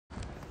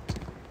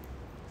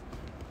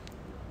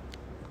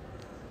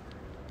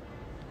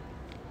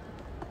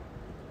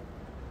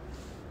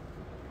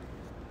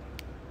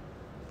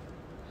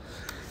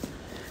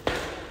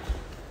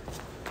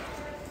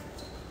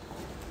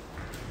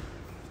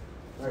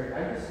sorry.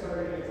 I'm just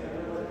starting. I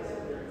know what it's.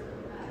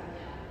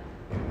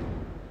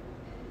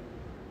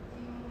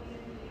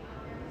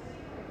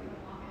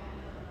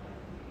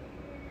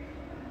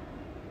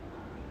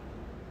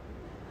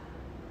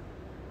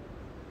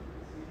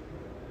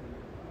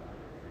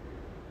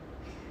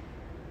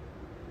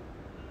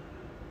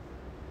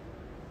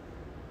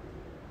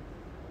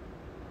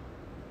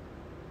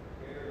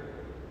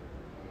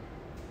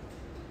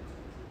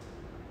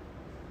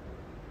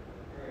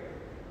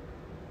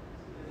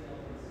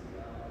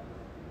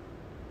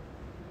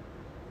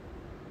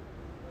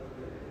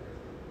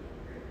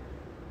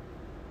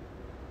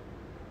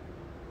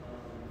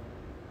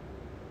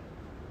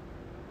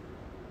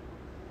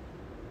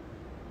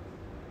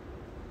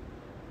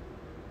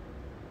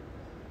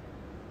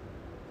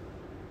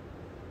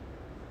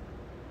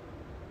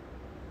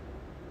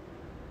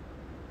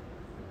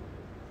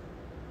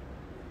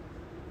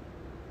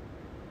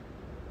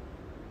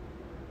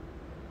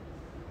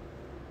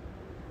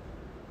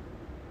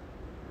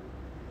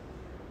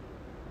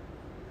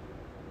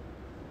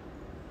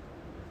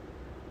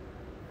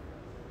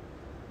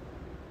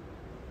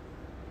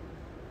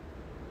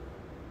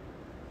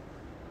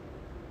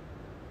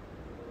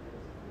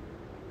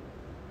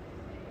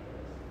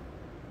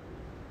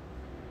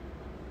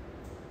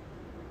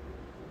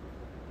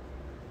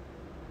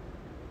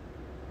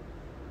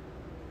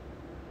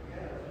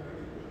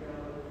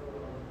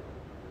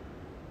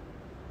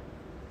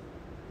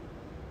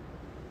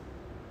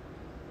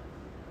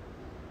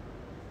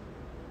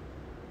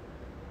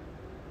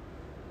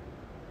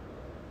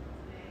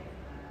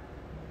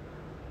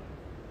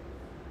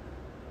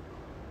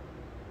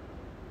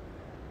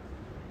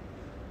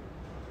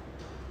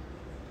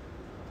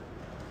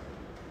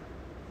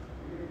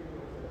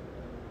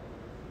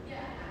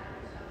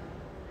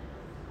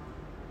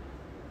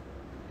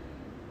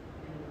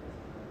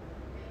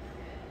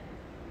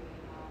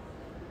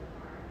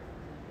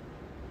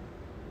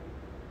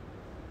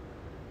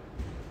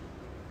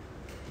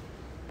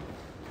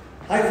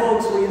 Hi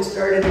folks, we'll get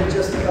started in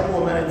just a couple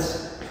of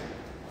minutes.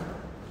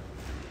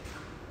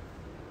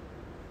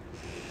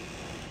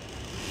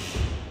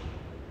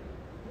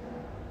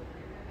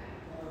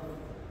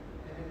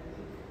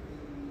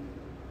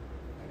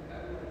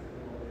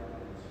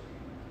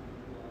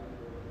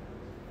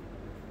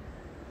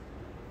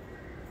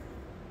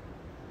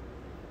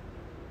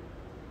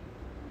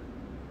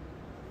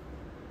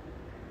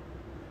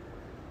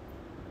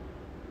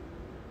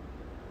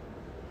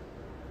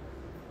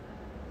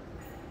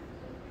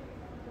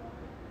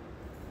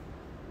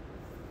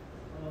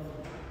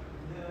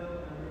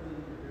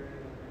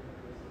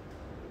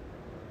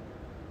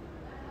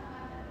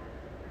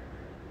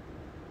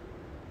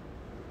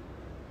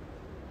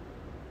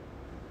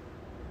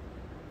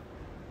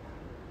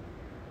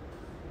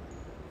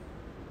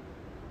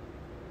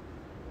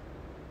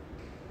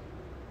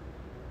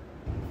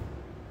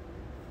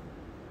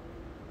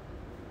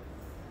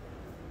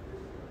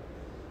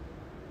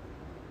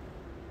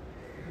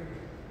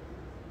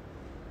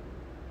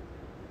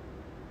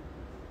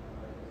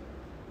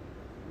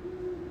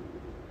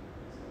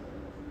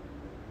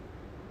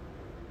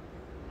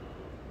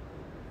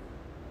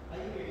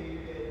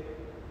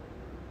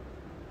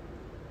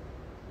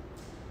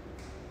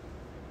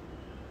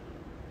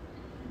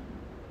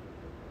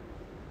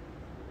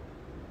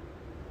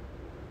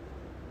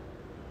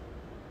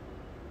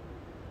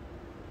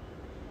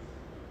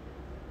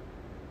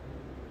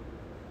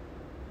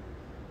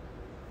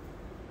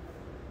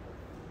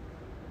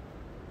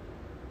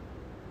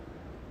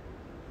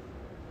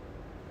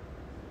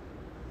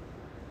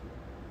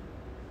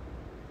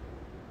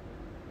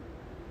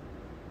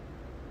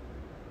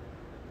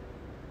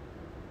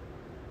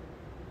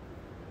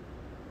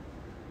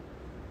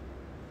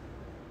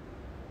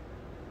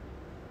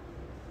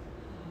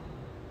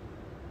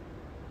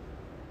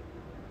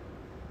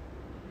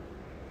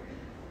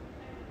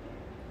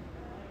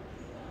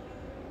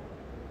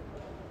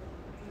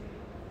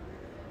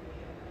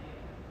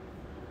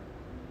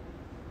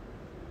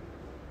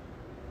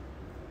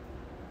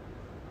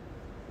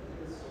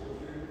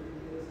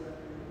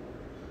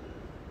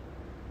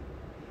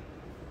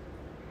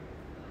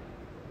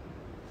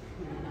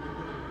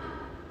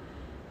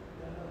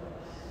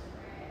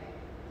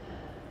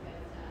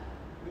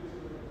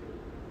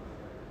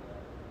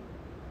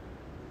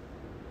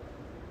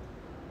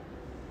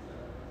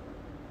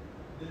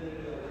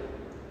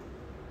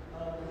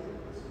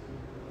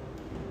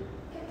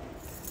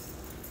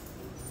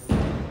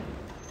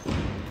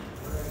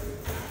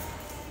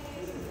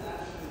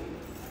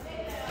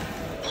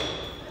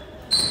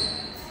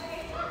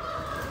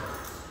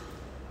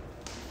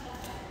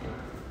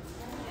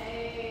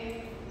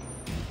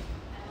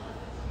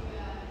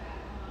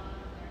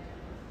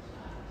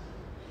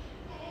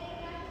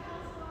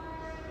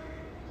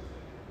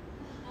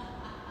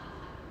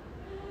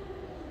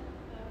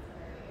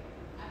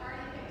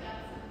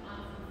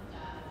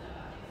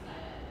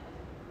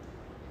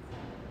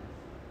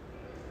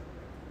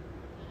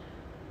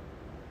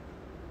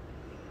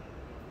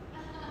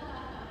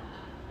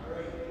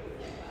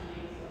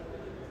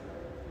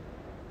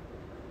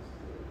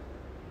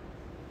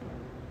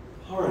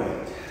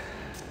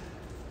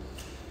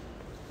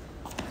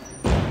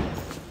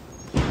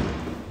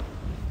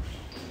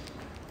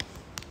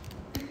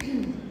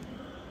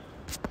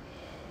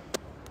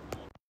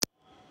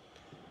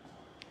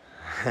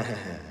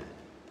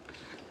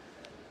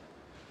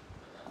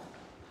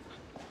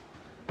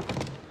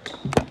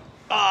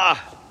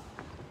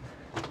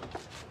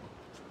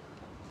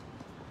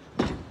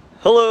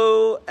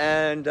 Hello,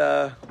 and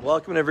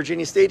welcome to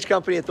Virginia Stage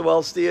Company at the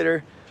Wells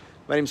Theater.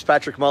 My name is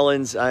Patrick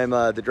Mullins. I'm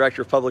the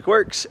Director of Public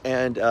Works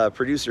and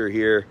producer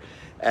here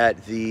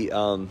at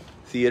the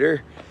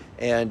theater.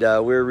 And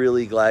we're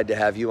really glad to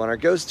have you on our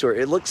ghost tour.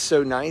 It looks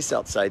so nice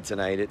outside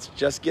tonight. It's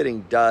just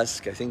getting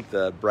dusk. I think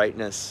the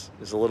brightness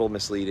is a little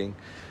misleading.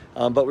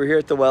 But we're here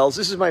at the Wells.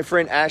 This is my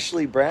friend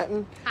Ashley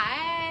Branton.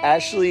 Hi.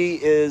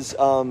 Ashley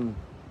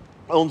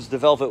owns the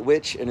Velvet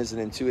Witch and is an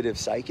intuitive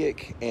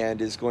psychic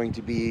and is going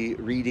to be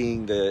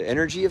reading the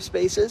energy of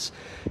spaces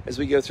as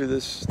we go through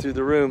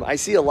the room. I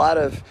see a lot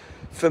of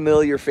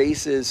familiar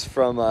faces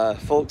from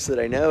folks that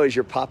I know as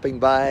you're popping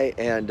by,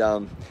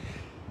 and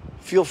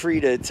feel free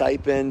to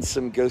type in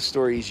some ghost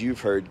stories you've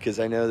heard, because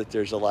I know that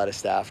there's a lot of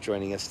staff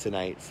joining us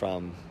tonight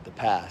from the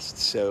past.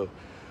 So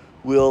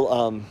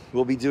we'll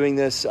be doing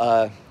this.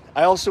 I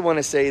also want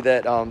to say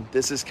that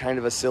this is kind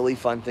of a silly,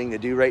 fun thing to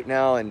do right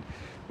now, and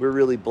we're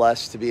really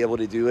blessed to be able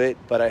to do it,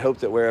 but I hope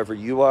that wherever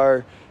you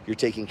are, you're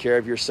taking care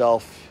of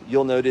yourself.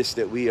 You'll notice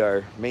that we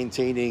are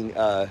maintaining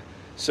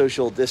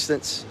social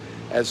distance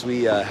as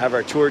we have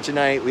our tour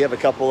tonight. We have a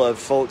couple of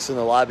folks in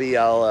the lobby,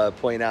 I'll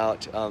point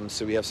out,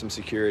 so we have some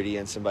security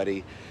and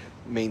somebody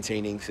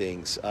maintaining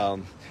things.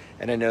 And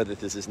I know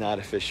that this is not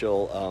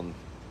official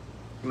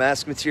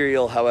mask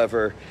material.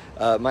 However,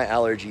 my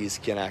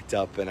allergies can act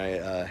up, and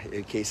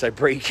in case I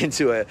break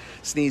into a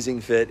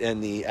sneezing fit in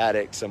the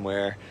attic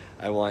somewhere,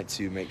 I want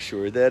to make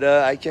sure that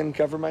I can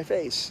cover my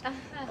face.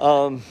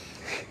 And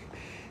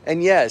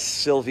yes,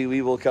 Sylvie,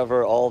 we will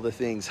cover all the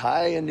things.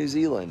 Hi in New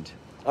Zealand.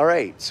 All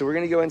right, so we're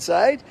going to go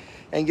inside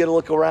and get a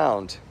look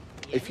around.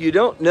 If you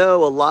don't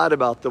know a lot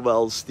about the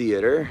Wells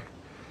Theater,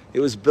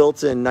 it was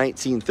built in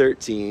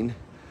 1913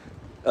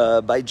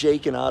 by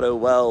Jake and Otto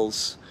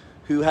Wells,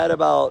 who had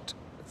about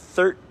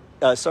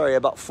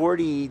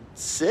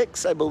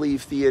 46, I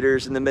believe,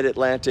 theaters in the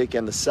Mid-Atlantic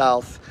and the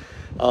South.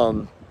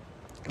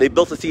 They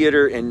built the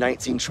theater in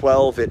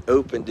 1912. It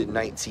opened in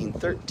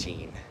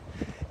 1913.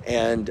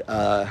 And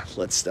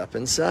let's step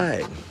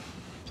inside.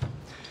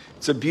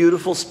 It's a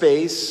beautiful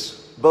space,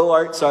 Beaux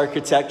Arts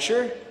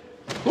architecture.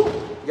 Ooh,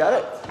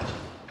 got it.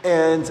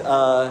 And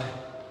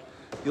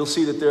you'll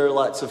see that there are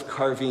lots of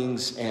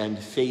carvings and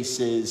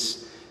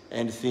faces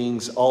and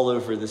things all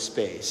over the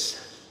space.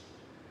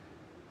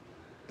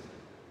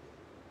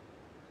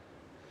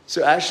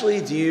 So Ashley,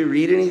 do you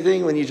read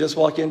anything when you just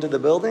walk into the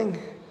building?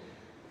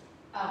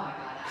 Oh my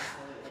God,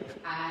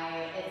 absolutely.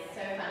 It's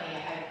so funny.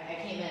 I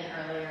came in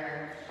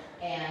earlier,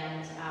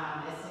 and as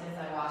soon as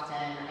I walked in,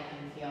 I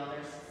can feel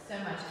there's so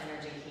much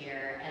energy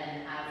here.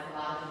 And as a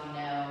lot of you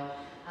know,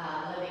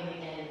 living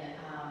in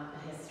a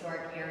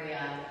historic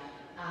area,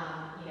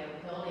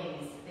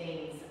 buildings,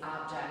 things,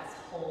 objects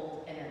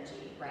hold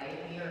energy,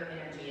 right? We are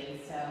energy, and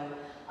so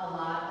a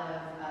lot of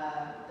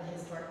the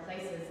historic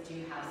places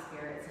do have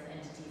spirits and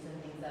entities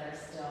and things that are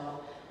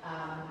still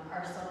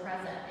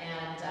present,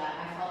 and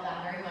I felt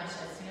that very much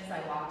as soon as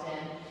I walked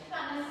in.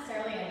 Not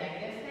necessarily a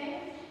negative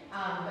thing,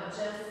 but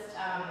just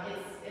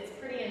it's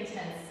pretty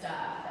intense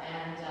stuff,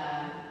 and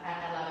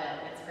I love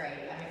it. It's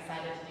great. I'm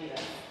excited to do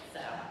this.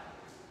 So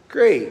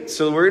great.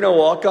 So we're gonna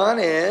walk on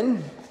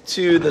in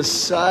to the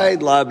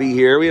side lobby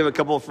here. We have a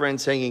couple of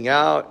friends hanging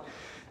out.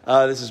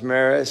 This is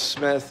Maris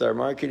Smith, our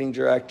marketing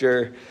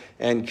director,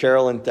 and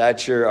Carolyn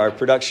Thatcher, our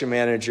production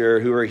manager,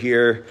 who are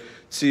here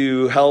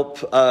to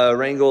help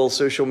wrangle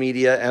social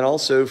media, and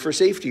also for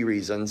safety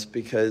reasons,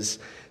 because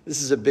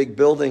this is a big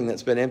building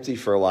that's been empty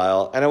for a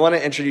while. And I want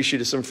to introduce you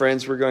to some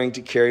friends we're going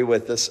to carry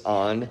with us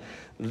on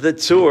the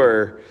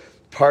tour.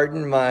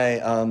 Pardon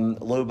my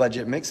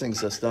low-budget mixing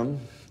system,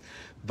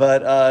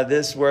 but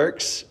this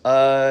works.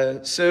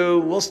 So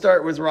we'll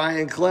start with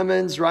Ryan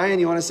Clemens. Ryan,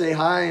 you want to say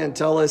hi and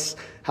tell us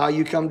how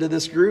you come to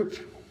this group?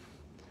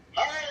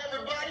 Hi,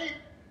 everybody.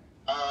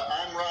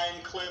 I'm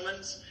Ryan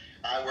Clemens.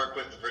 I work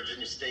with the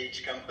Virginia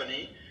Stage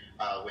Company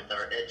with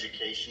our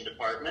education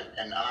department,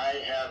 and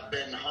I have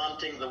been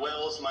haunting the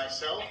Wells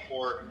myself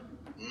for,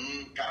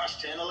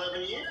 10,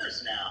 11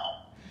 years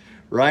now.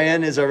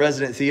 Ryan is our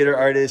resident theater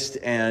artist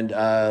and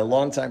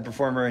longtime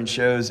performer in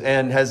shows,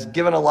 and has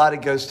given a lot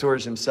of ghost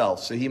tours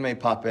himself, so he may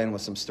pop in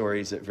with some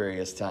stories at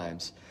various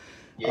times.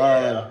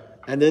 Yeah.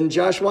 And then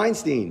Josh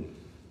Weinstein.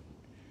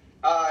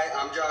 Hi,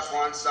 I'm Josh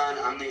Weinstein.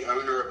 I'm the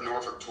owner of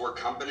Norfolk Tour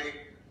Company.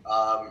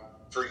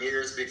 For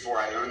years before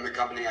I owned the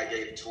company, I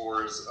gave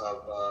tours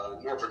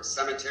of Norfolk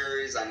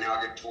cemeteries. I now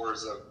give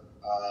tours of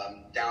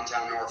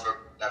downtown Norfolk.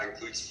 That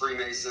includes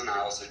Freemason. I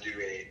also do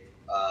a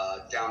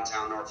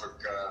downtown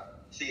Norfolk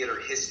theater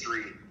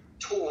history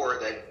tour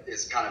that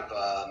is kind of,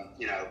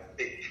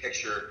 big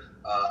picture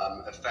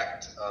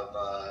effect of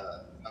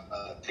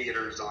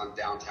theaters on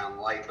downtown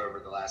life over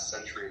the last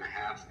century and a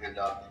half. And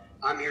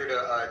I'm here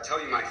to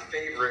tell you my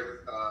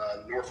favorite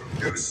Norfolk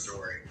ghost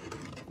story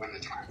when the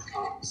time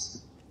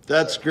comes.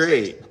 That's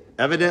great.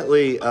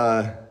 Evidently,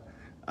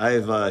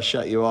 I've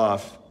shut you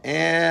off,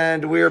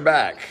 and we're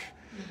back.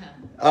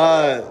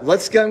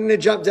 Let's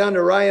jump down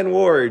to Ryan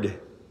Ward.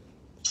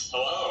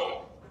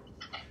 Hello.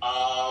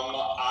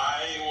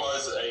 I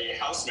was a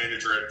house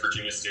manager at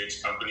Virginia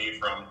Stage Company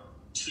from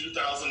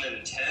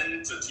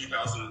 2010 to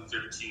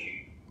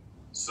 2015.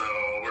 So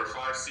over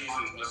 5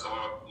 seasons, I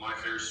saw my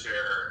fair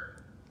share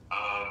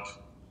of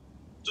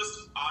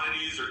just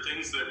oddities or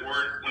things that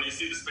weren't, when you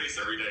see the space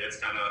every day, it's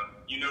kind of,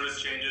 you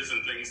notice changes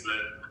and things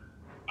that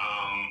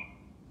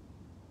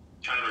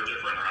kind of are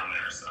different around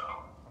there. So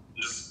I'm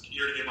just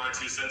here to give my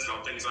 2 cents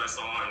about things I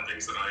saw and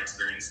things that I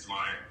experienced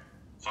my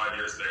 5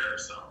 years there.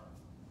 So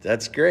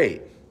that's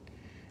great.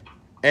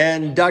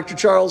 And Dr.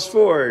 Charles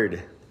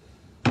Ford.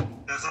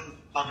 Yes, I'm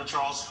Dr.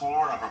 Charles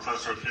Ford. I'm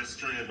professor of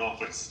history at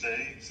Norfolk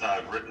State.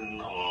 I've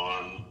written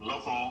on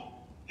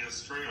local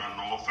history on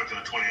Norfolk in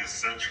the 20th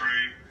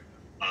century,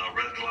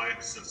 red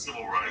lights and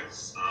civil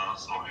rights. So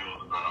I'll give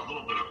a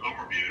little bit of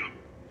overview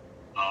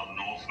of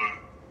Norfolk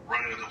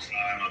right at the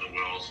time of the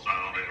Wells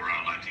founding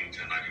around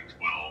 1910,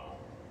 1912.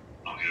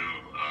 I'll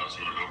give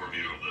sort of an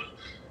overview of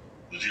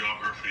the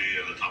geography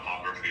and the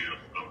topography of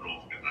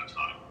Norfolk at that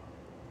time.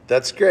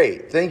 That's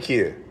great. Thank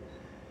you.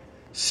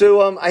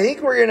 So I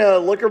think we're going to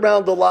look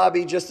around the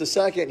lobby just a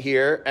second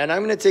here, and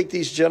I'm going to take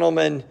these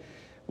gentlemen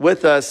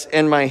with us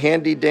in my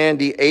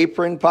handy-dandy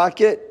apron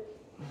pocket,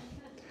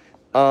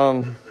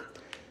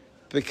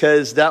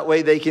 because that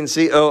way they can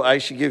see. Oh, I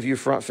should give you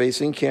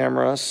front-facing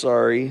camera.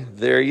 Sorry.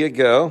 There you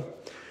go.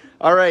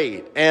 All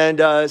right.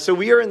 And so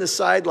we are in the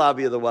side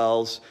lobby of the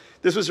Wells.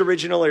 This was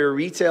originally a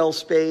retail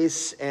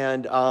space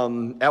and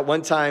at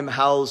one time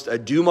housed a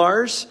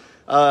Dumars.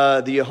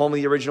 The home of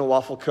the original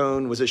waffle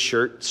cone was a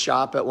shirt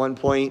shop at one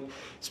point.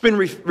 It's been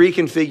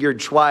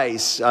reconfigured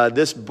twice.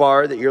 This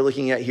bar that you're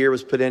looking at here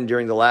was put in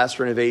during the last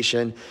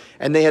renovation,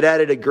 and they had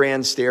added a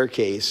grand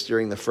staircase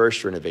during the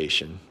first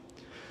renovation.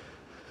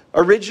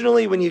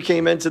 Originally, when you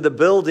came into the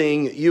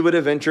building, you would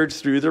have entered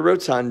through the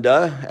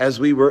rotunda, as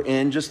we were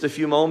in just a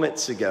few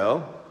moments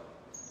ago.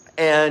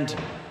 And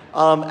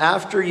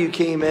after you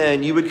came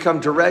in, you would come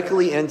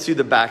directly into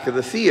the back of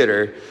the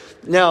theater.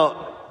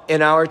 Now,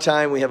 in our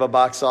time, we have a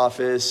box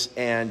office,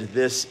 and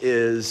this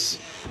is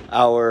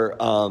our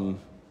kind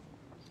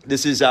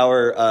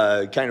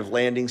of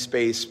landing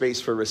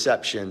space for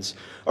receptions.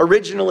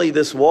 Originally,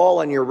 this wall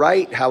on your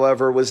right,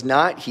 however, was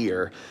not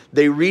here.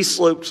 They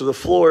resloped the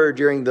floor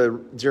during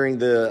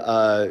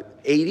the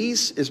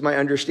 80s, is my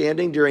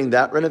understanding, during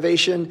that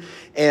renovation.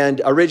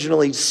 And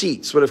originally,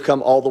 seats would have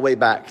come all the way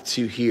back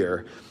to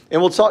here. And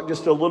we'll talk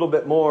just a little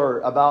bit more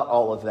about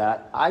all of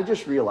that. I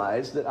just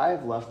realized that I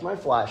have left my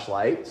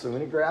flashlight, so I'm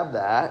going to grab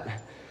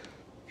that.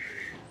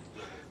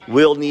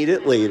 We'll need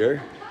it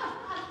later.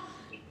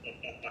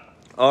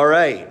 All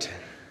right.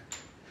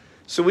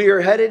 So we are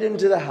headed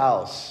into the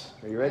house.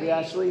 Are you ready,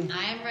 Ashley?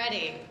 I am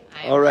ready.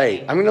 All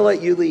right. I'm going to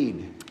let you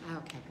lead.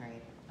 Okay,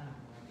 great.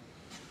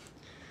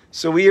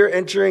 So we are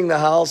entering the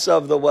house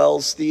of the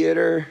Wells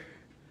Theater.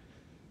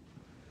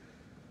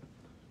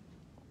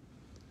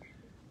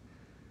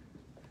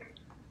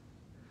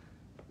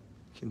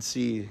 You can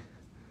see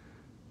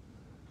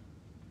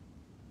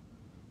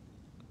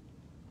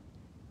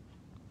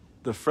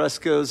the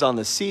frescoes on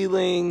the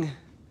ceiling,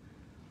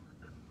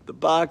 the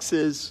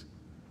boxes,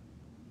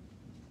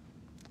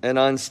 and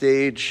on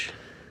stage.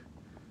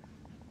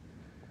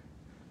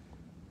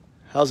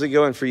 How's it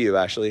going for you,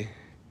 Ashley?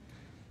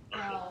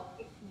 Well,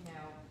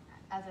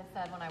 as I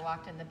said, when I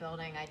walked in the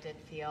building, I did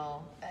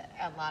feel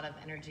a lot of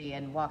energy,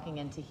 and walking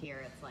into here,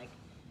 it's like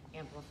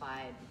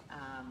amplified.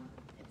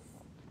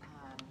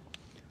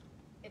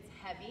 It's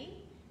heavy.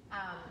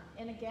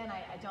 And again,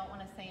 I don't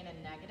want to say in a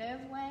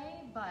negative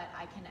way, but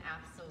I can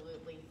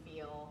absolutely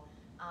feel,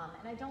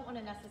 and I don't want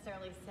to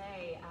necessarily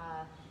say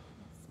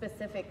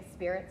specific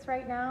spirits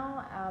right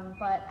now,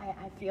 but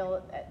I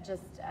feel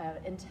just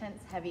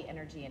intense, heavy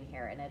energy in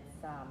here, and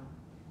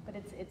but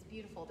it's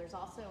beautiful. There's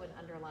also an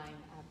underlying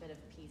bit of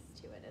peace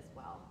to it as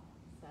well.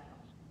 So,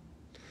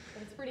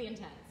 but it's pretty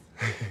intense.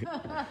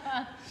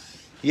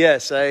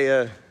 Yes,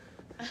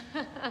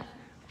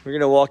 we're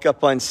going to walk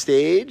up on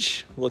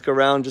stage, look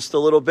around just a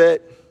little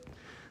bit.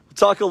 We'll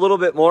talk a little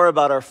bit more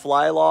about our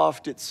fly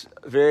loft. It's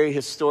very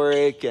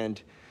historic and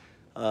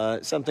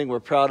something we're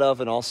proud of,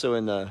 and also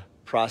in the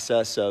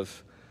process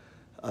of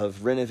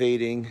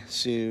renovating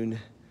soon,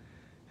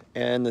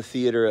 and the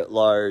theater at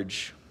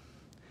large.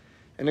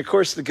 And of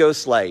course, the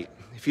ghost light.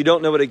 If you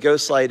don't know what a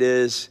ghost light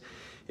is,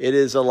 it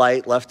is a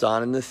light left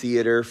on in the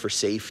theater for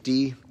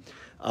safety.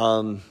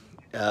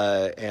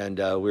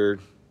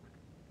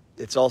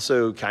 It's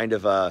also kind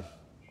of a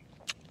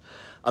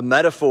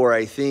metaphor,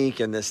 I think,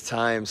 in this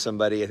time.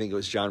 Somebody, I think it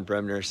was John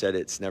Bremner, said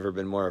it's never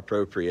been more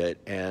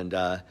appropriate. And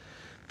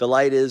the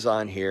light is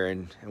on here,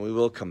 and we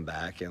will come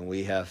back, and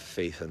we have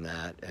faith in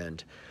that.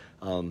 And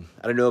I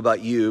don't know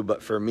about you,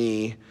 but for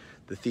me,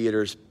 the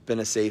theater's been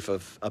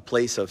a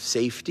place of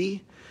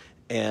safety,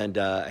 and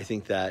I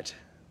think that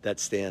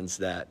stands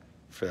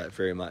for that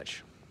very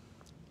much.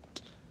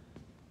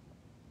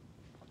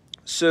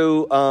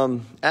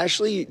 So,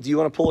 Ashley, do you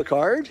want to pull a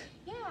card?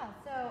 Yeah,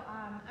 so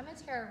I'm a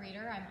tarot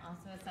reader. I'm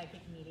also a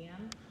psychic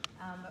medium,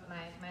 but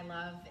my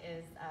love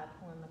is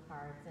pulling the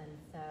cards. And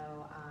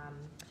so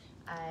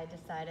I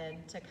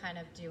decided to kind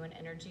of do an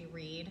energy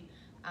read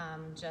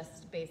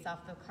just based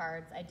off the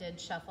cards. I did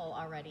shuffle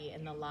already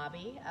in the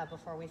lobby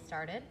before we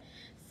started.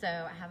 So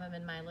I have them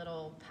in my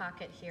little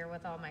pocket here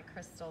with all my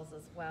crystals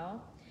as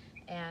well.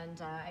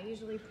 And I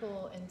usually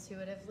pull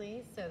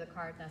intuitively, so the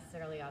card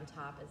necessarily on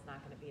top is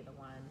not going to be the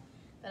one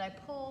that I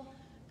pull.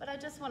 But I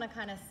just want to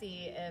kind of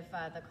see if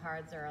the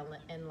cards are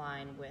in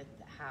line with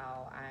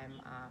how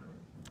I'm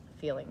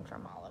feeling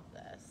from all of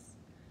this.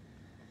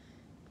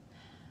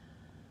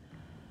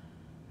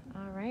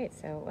 All right,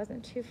 so it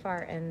wasn't too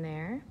far in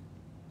there.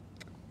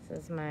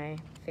 This is my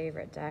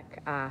favorite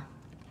deck.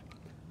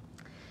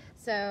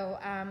 So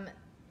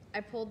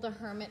I pulled the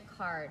Hermit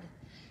card,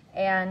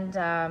 and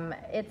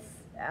it's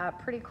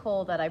pretty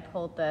cool that I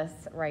pulled this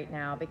right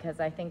now because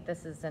I think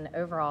this is an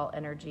overall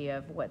energy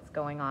of what's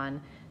going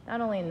on, not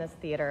only in this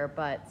theater,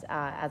 but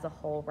as a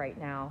whole right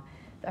now.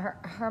 The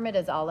Hermit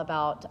is all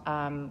about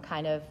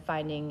kind of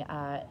finding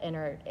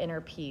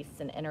inner peace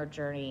and inner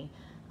journey.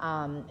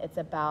 It's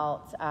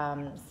about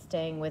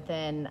staying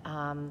within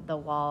the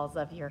walls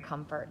of your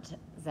comfort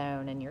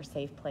zone and your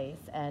safe place.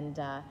 And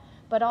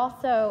but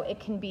also it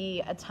can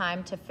be a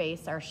time to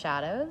face our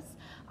shadows.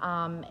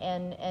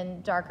 And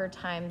in darker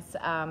times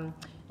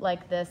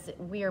like this,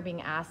 we are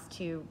being asked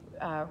to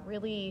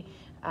really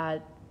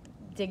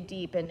dig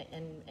deep and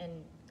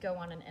go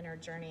on an inner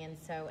journey and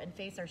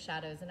face our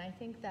shadows. And I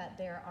think that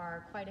there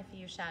are quite a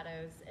few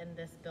shadows in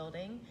this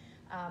building.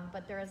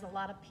 But there is a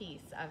lot of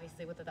peace,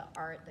 obviously, with the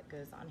art that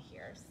goes on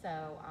here.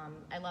 So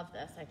I love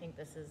this. I think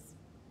this is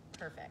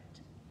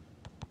perfect.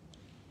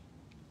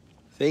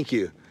 Thank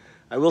you.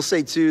 I will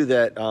say, too,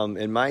 that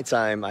in my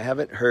time, I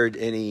haven't heard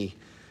any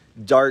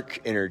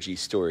dark energy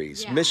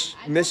stories. Yeah,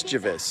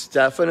 mischievous,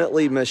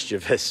 definitely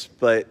mischievous,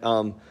 but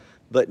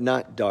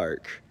not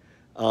dark.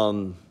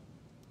 So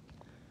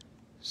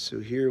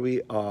here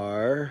we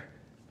are.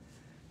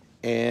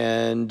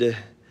 And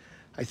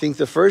I think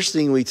the first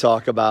thing we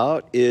talk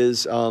about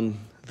is the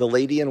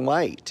Lady in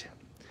White.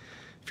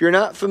 If you're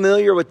not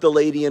familiar with the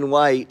Lady in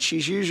White,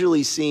 she's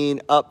usually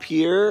seen up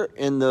here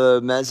in the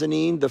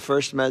mezzanine, the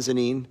first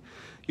mezzanine.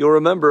 You'll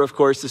remember, of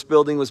course, this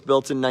building was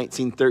built in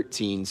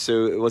 1913,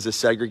 so it was a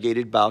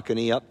segregated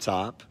balcony up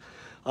top.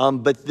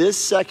 But this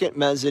second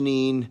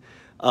mezzanine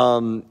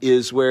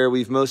is where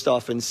we've most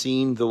often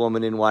seen the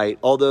woman in white,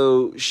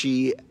 although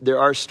there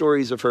are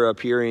stories of her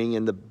appearing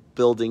in the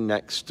building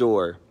next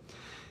door.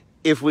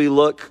 If we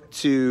look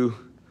to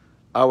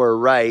our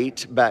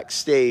right,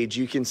 backstage,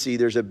 you can see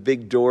there's a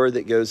big door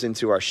that goes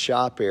into our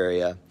shop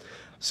area.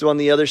 So on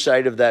the other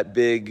side of that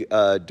big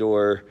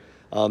door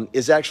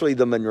is actually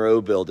the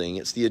Monroe building.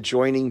 It's the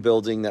adjoining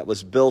building that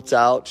was built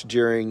out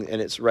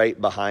and it's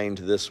right behind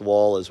this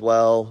wall as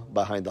well,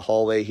 behind the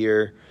hallway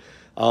here.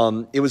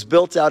 It was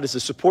built out as a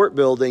support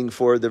building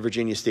for the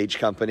Virginia Stage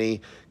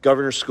Company.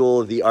 Governor's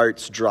School of the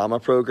Arts drama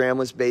program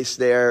was based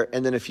there.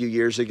 And then a few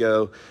years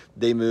ago,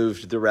 they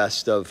moved the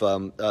rest of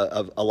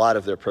a lot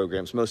of their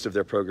programs. Most of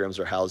their programs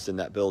are housed in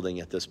that building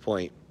at this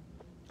point,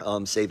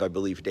 save, I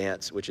believe,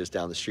 dance, which is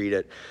down the street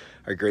at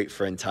our great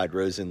friend Todd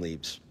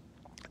Rosenlieb's.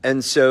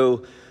 And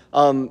so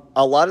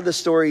a lot of the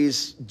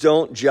stories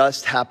don't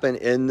just happen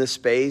in the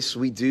space.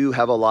 We do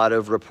have a lot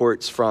of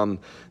reports from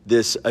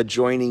this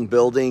adjoining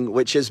building,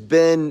 which is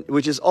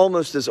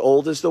almost as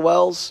old as the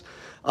Wells.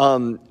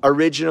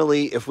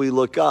 Originally, if we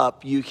look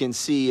up, you can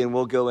see, and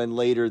we'll go in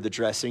later, the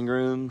dressing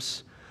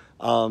rooms,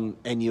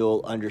 and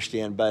you'll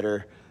understand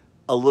better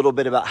a little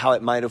bit about how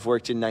it might have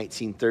worked in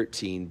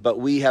 1913. But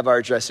we have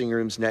our dressing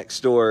rooms next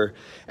door.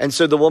 And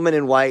so the woman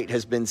in white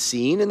has been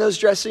seen in those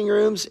dressing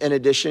rooms in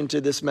addition to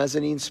this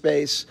mezzanine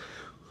space.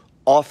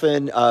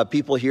 Often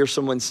people hear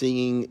someone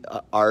singing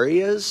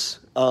arias,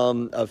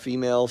 a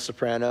female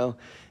soprano,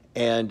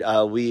 and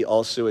we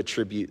also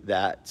attribute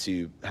that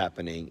to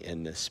happening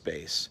in this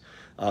space,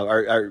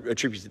 or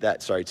attribute that,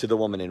 to the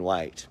woman in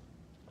white.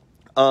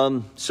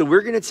 So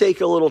we're going to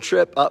take a little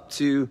trip up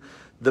to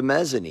the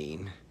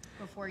mezzanine.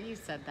 Before you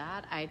said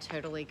that, I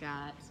totally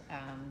got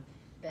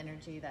the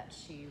energy that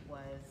she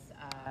was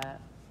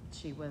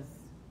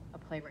a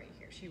playwright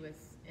here. She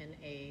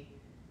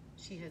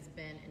has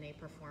been in a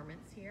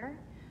performance here,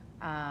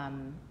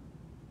 and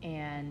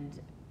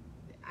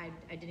I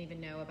didn't even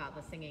know about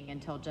the singing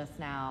until just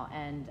now,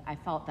 and I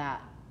felt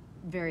that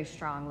very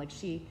strong. Like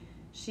she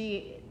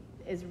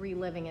is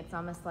reliving. It's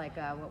almost like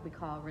what we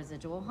call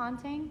residual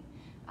haunting.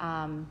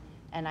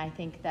 And I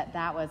think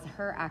that was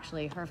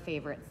her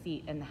favorite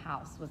seat in the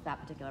house was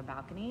that particular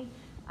balcony.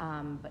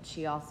 But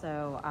she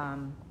also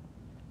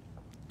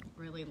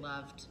really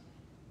loved,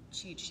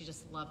 she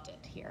just loved it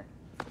here.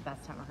 It's the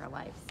best time of her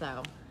life,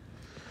 so.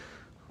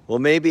 Well,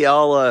 maybe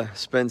I'll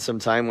spend some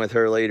time with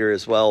her later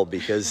as well,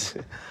 because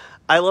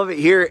I love it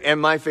here, and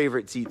my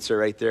favorite seats are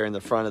right there in the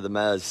front of the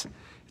mezz.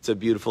 It's a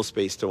beautiful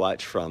space to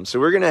watch from. So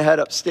we're going to head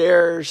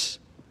upstairs.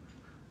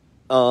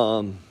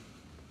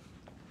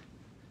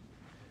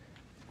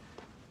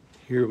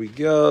 Here we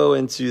go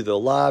into the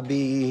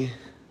lobby.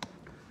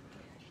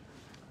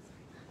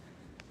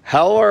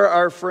 How are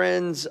our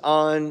friends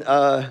on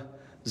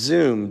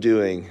Zoom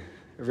doing?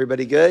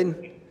 Everybody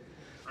good?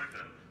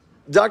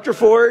 Dr.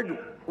 Ford,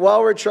 while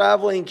we're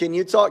traveling, can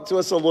you talk to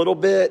us a little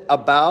bit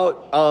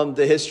about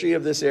the history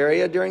of this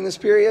area during this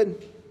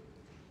period?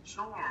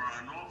 Sure.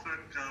 Norfolk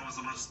was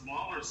a much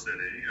smaller city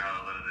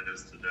than it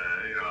is today.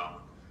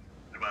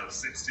 About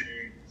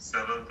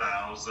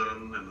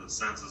 67,000 in the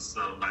census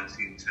of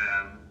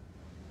 1910.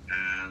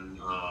 And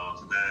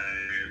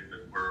today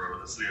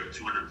we're a city of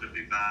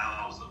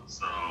 250,000.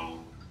 So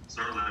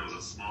certainly it was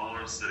a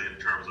smaller city in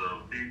terms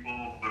of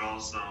people, but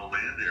also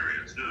land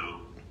area too.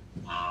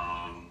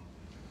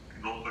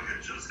 Norfolk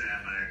had just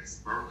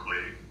annexed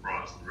Berkeley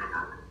across the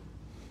river,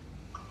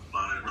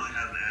 but it really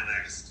hadn't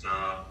annexed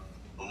a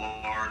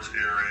large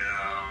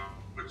area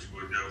which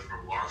would go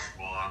from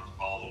Larchmont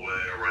all the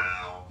way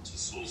around to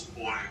Sewell's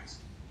Point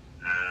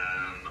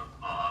and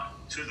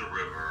to the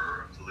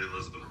river, to the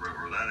Elizabeth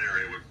River. That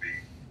area would be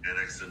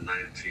annexed in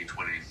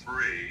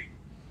 1923,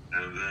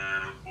 and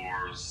then, of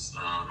course,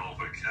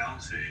 Norfolk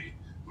County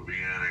would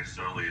be annexed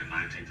only in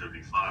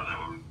 1955. That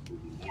would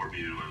include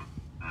Moorview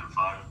and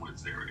Five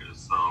Points areas.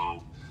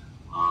 So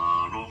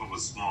Norfolk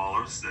was a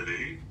smaller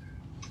city.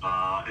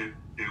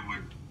 It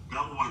would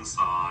double in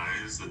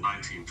size in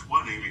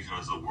 1920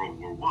 because of World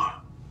War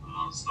I.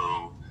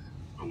 So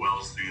the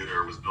Wells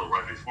Theater was built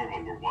right before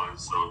World War I,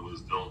 so it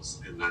was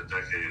built in that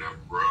decade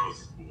of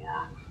growth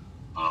for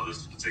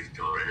this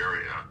particular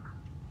area.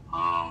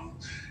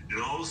 It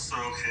also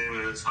came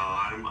at a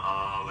time,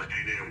 the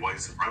heyday of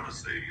white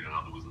supremacy.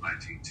 There was the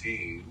 19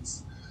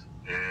 teens,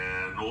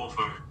 and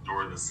Norfolk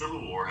during the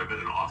Civil War had been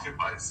an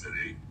occupied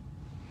city.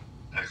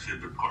 Actually,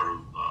 had been part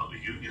of the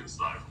Union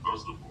side for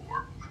most of the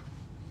war.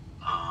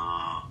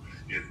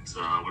 It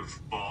would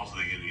fall to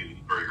the Union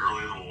very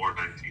early in the war, in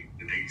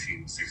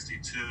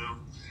 1862,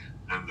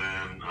 and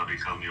then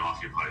become the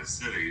occupied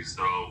city.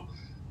 So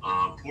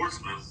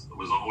Portsmouth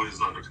was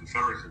always under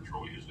Confederate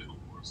control usually in the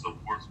war. So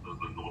Portsmouth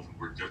and Norfolk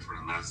were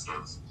different in that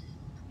sense.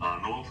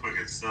 Norfolk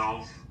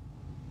itself,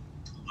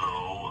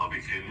 though,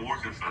 became more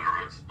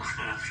Confederate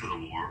after the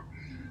war.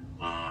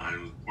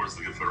 And of course,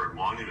 the Confederate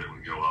monument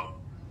would go up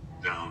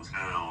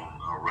downtown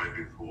right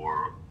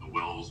before the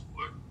Wells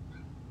would.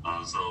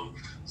 So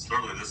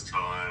certainly this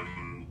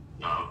time,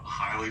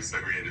 highly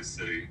segregated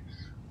city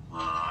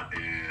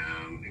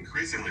and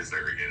increasingly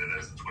segregated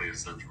as the 20th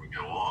century would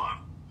go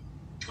on.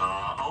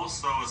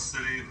 Also a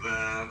city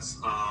that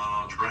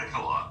drank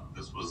a lot.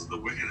 This was the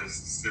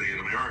wickedest city in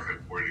America,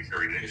 according to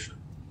Carrie Nation,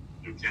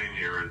 who came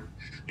here in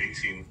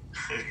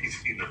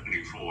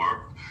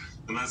 1894,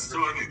 and that's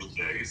still, I think, the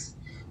case.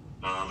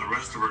 The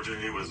rest of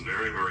Virginia was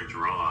very, very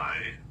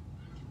dry.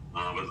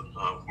 But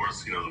of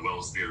course, the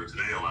Wells Theater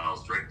today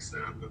allows drinks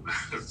in, and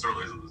that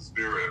certainly is in the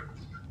spirit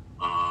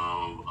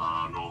of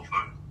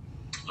Norfolk.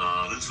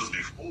 This was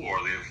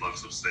before the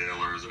influx of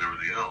sailors and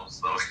everything else,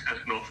 so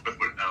Norfolk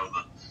would have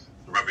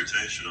the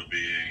reputation of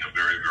being a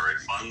very, very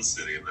fun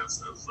city in that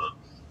sense.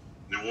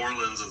 New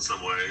Orleans, in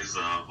some ways,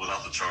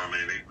 without the charm,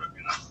 maybe, but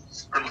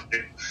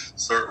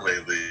certainly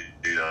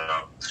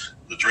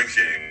the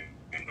drinking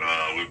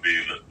would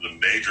be the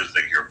major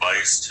thing. Your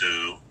vice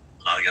to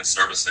against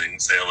servicing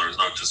sailors,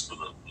 not just for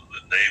the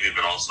Navy,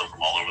 but also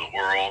from all over the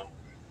world.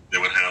 They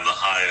would have the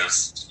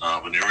highest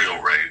venereal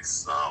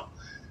rates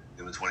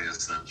in the 20th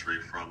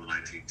century from the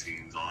 19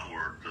 teens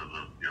onward to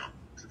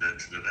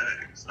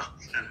today. So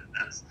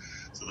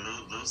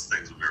those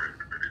things are very,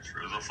 very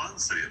true. It was a fun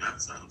city in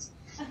that sense.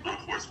 But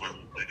of course, one of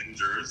the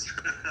dangers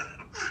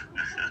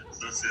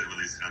associated with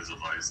these kinds of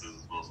vices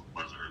as well as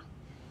pleasures.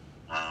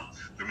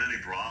 There are many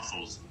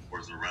brothels, of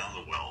course, around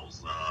the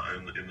Wells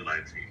in the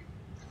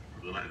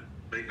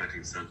late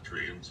 19th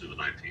century into the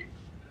 19th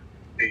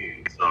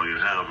teens. So you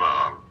have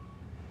a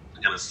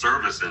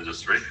service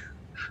industry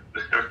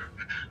there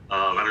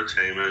of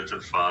entertainment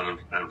and fun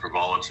and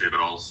frivolity, but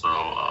also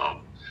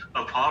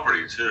of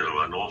poverty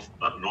too.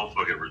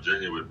 Norfolk and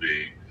Virginia would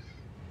be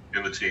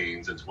in the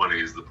teens and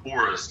 20s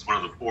one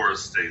of the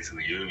poorest states in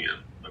the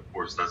Union. Of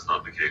course, that's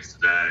not the case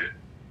today.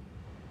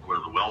 One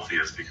of the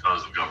wealthiest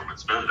because of government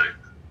spending,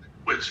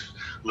 which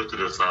lifted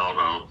us out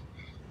of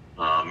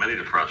many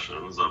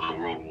depressions of the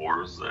world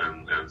wars,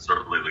 and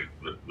certainly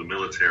the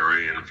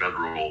military and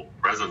federal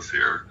presence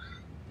here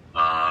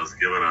has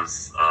given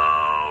us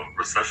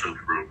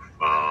recession-proof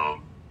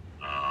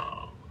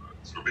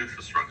sort of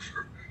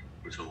infrastructure,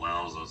 which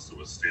allows us to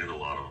withstand a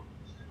lot of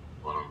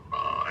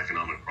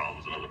economic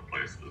problems in other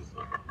places.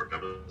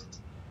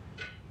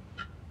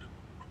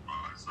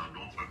 So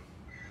Norfolk,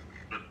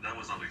 but that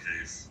was not the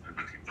case in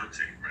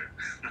 1913, right?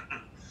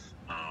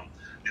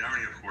 The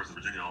irony, of course,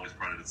 Virginia always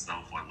prided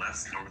itself on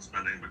less government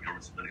spending, but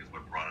government spending is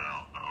what brought it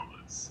out.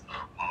 It's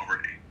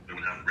poverty. They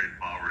would have great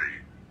poverty.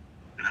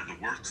 They'd have the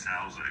worst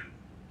housing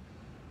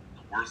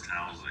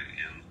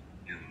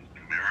in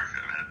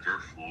America. It had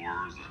dirt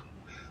floors and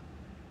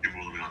people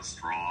were living on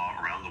straw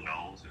around the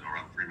Wells,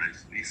 around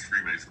Freemason. East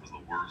Freemason was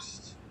the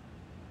worst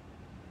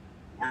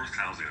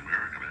housing in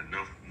America. I mean,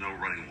 no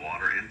running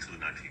water into the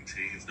 19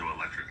 teens, no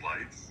electric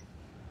lights.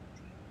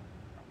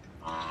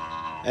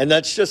 And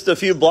that's just a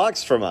few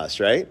blocks from us,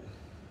 right?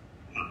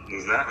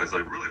 Exactly. It's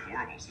like a really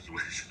horrible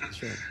situation.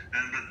 That's right.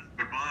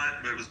 But by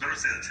But it was better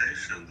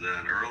sanitation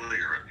than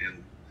earlier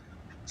in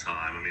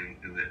time. I mean,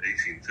 in the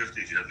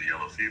 1850s, you had the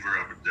yellow fever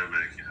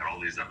epidemic, you had all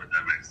these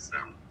epidemics,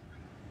 and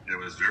it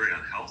was very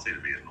unhealthy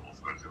to be in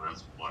Norfolk, and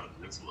that's why the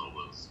peninsula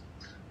was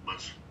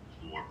much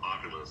more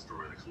populous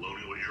during the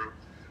colonial era.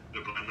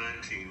 But by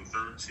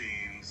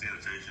 1913,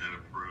 sanitation had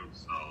improved,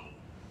 so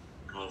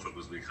Norfolk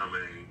was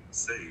becoming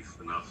safe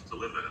enough to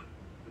live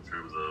in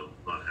terms of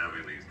not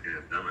having these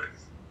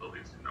pandemics, at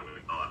least,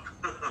 we thought.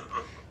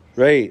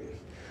 Right.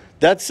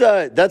 That's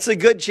a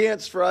good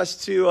chance for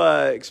us to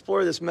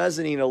explore this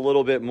mezzanine a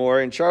little bit more.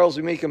 And Charles,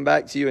 we may come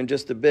back to you in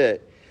just a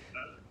bit.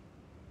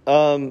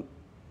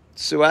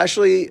 So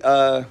Ashley,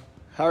 how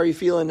are you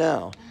feeling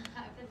now?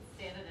 I've been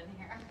standing in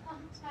here a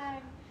long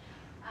time.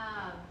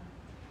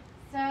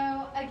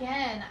 So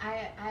again,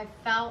 I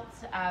felt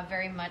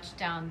very much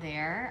down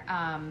there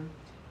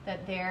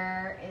that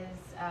there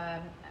is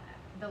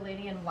the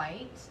lady in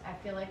white. I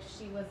feel like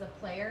she was a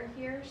player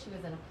here. She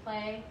was in a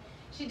play.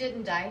 She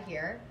didn't die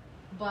here,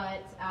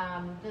 but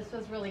this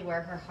was really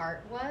where her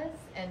heart was,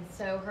 and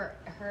so her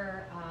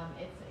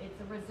it's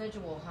a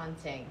residual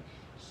haunting.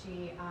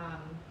 She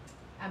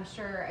I'm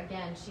sure,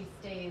 again, she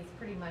stays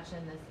pretty much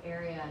in this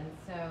area, and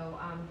so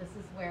this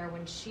is where,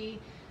 when she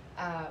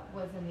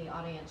was in the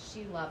audience,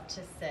 she loved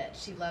to sit.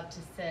 She loved to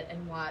sit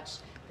and watch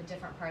the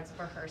different parts of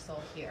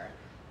rehearsal here.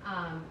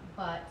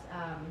 But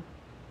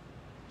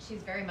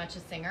she's very much a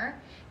singer,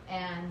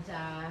 and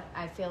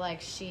I feel like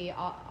she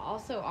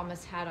also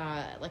almost had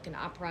like an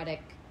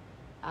operatic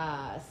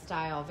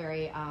style,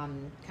 very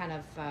kind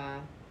of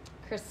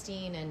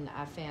Christine and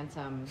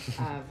Phantom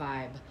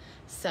vibe.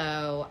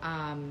 So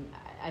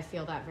I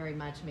feel that very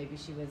much. Maybe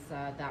she was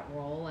that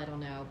role. I don't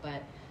know,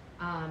 but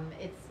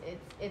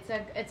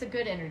it's a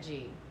good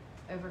energy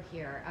over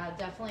here.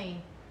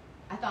 Definitely.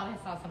 I thought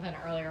I saw something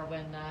earlier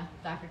when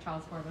Dr.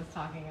 Charles Ford was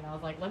talking, and I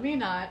was like, let me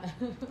not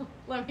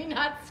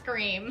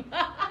scream.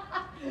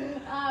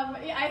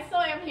 I still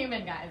am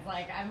human, guys.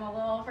 Like, I'm a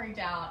little freaked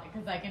out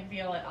because I can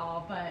feel it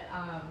all. But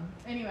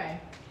anyway,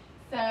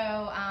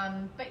 so,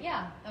 but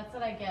yeah, that's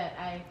what I get.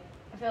 I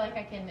feel like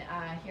I can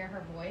hear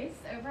her voice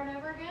over and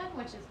over again,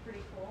 which is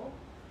pretty cool.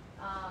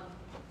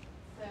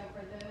 So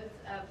for those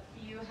of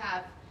you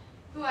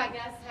who I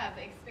guess have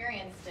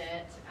experienced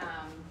it,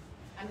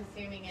 I'm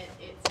assuming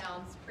it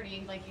sounds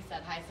pretty, like you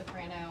said, high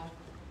soprano,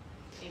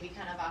 maybe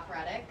kind of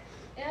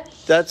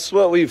operatic-ish. That's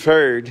what we've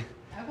heard.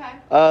 Okay.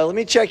 Let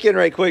me check in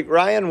right quick.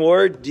 Ryan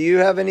Ward, do you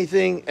have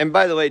anything? And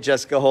by the way,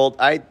 Jessica Holt,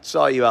 I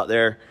saw you out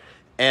there,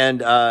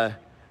 and I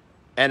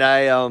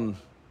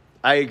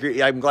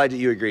agree. I'm glad that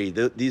you agree.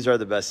 These are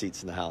the best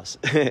seats in the house.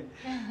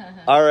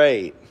 All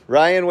right,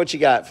 Ryan, what you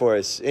got for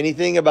us?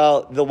 Anything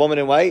about the woman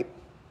in white?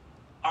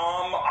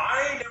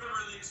 I never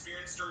really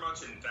experienced her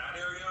much in that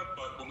area,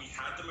 but when we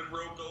had the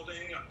Monroe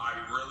building, I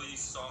really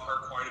saw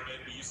her quite a bit.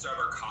 We used to have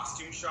our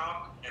costume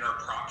shop and our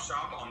prop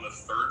shop on the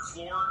 3rd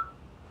floor.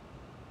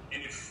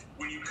 And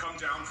when you come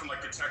down from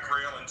like the tech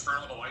rail and turn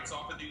all the lights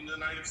off at the end of the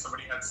night, if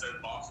somebody had said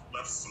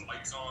left some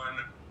lights on,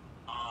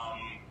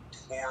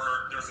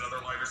 or there's another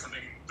light or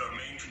something, the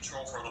main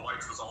control for the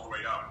lights was all the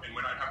way up. And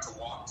when I'd have to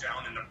walk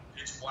down in the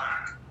pitch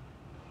black,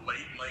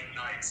 late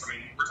nights, I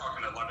mean, we're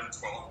talking 11,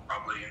 12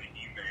 probably in the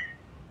evening,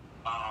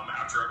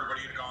 after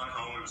everybody had gone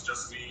home, it was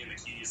just me and the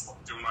keys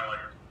doing my like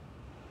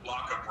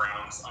lockup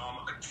rounds.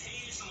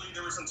 Occasionally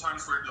there were some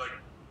times where like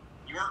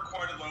you weren't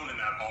quite alone in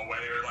that hallway,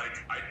 or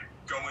like I'd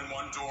go in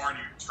one door and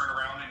you turn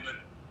around and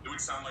it would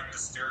sound like the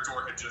stair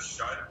door had just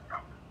shut.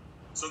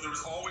 So there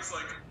was always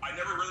like, I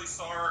never really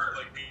saw her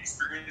like be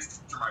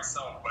experienced for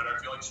myself, but I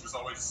feel like she was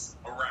always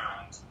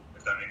around,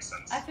 if that makes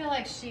sense. I feel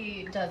like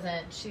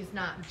she's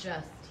not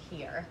just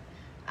here.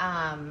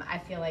 I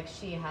feel like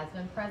she has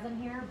been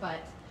present here, but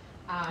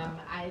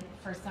I,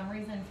 for some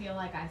reason, feel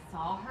like I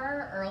saw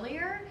her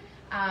earlier.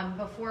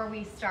 Before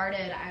we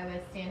started, I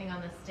was standing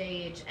on the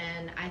stage,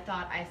 and I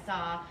thought I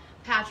saw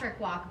Patrick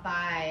walk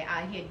by.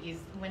 He had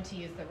went to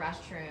use the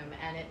restroom,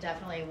 and it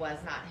definitely was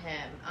not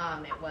him.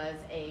 It was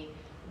a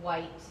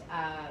white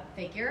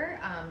figure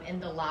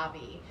in the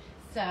lobby.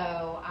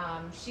 So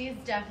she's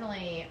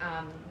definitely,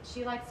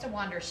 she likes to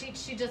wander. She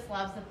just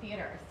loves the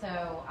theater.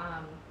 So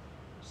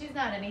she's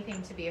not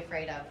anything to be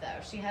afraid of, though.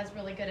 She has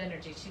really good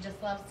energy. She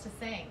just loves to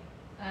sing.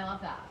 And I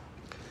love that.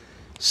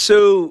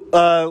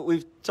 So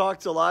we've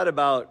talked a lot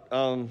about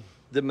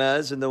the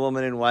Mez and the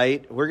woman in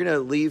white. We're going to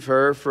leave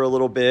her for a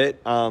little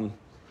bit and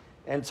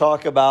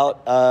talk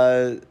about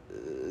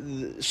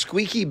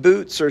squeaky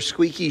boots or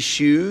squeaky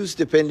shoes,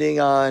 depending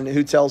on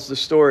who tells the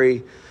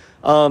story.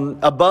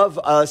 Above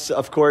us,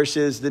 of course,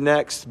 is the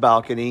next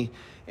balcony,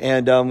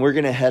 and we're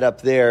going to head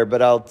up there.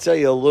 But I'll tell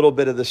you a little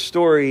bit of the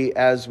story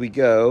as we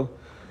go.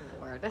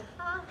 Lord.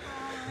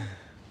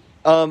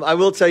 I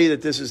will tell you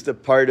that this is the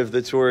part of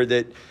the tour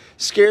that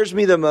scares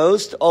me the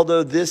most,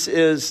 although this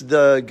is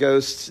the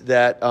ghost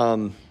that...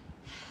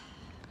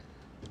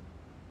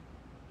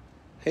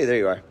 Hey, there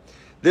you are.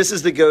 This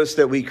is the ghost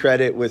that we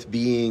credit with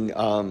being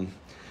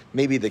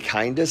maybe the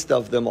kindest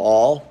of them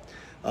all.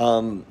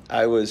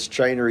 I was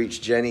trying to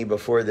reach Jenny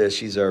before this.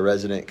 She's our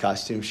resident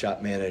costume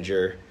shop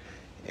manager.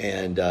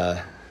 and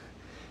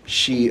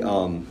she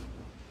left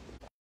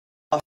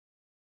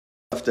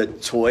a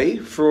toy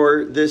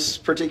for this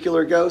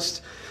particular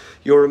ghost.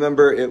 You'll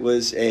remember it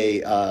was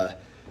a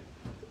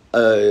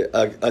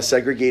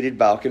segregated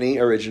balcony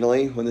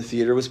originally when the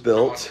theater was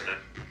built.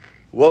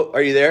 Whoa,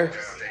 are you there?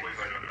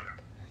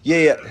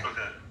 Yeah.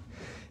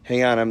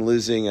 Hang on, I'm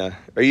losing.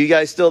 Are you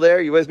guys still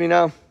there? You with me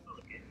now?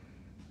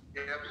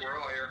 Yep, we're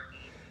all here.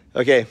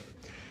 Okay.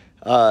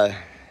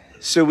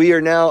 So we are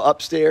now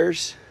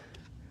upstairs,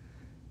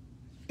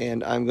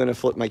 and I'm going to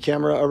flip my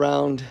camera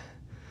around,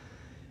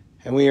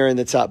 and we are in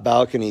the top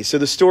balcony. So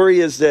the story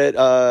is that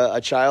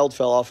a child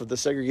fell off of the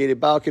segregated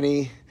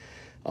balcony,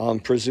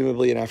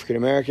 presumably an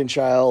African-American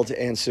child,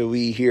 and so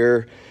we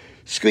hear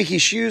squeaky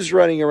shoes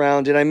running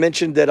around, and I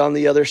mentioned that on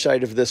the other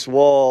side of this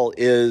wall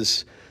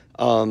is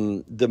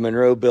the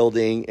Monroe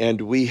building, and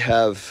we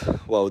have,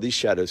 whoa, these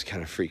shadows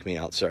kind of freak me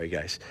out. Sorry,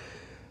 guys.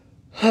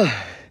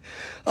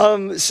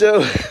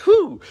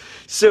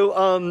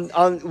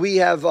 We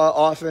have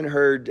often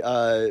heard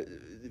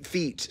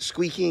feet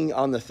squeaking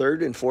on the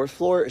third and fourth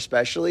floor,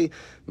 especially.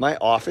 My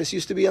office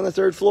used to be on the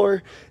third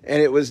floor,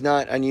 and it was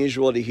not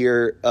unusual to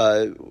hear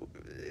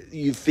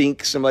you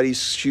think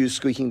somebody's shoes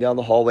squeaking down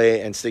the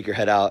hallway and stick your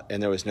head out,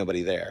 and there was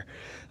nobody there.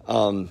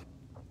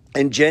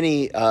 And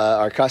Jenny,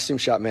 our costume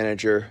shop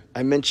manager,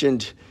 I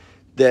mentioned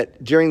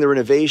that during the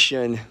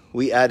renovation,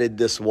 we added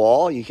this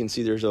wall. You can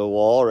see there's a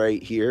wall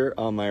right here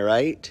on my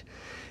right.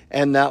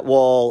 And that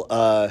wall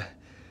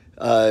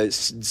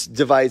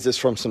divides us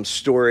from some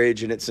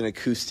storage, and it's an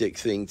acoustic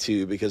thing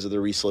too because of the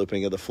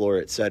resloping of the floor,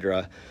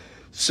 etc.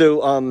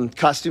 So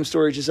costume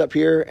storage is up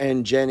here,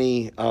 and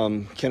Jenny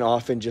can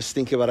often just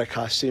think about a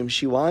costume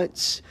she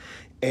wants.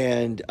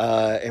 And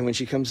when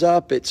she comes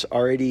up, it's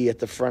already at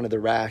the front of the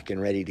rack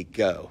and ready to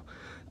go.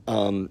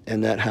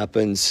 And that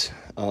happens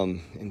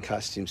in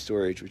costume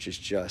storage, which is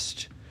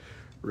just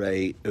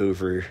right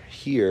over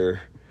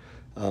here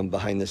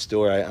behind this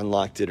door. I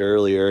unlocked it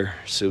earlier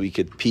so we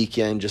could peek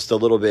in just a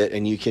little bit,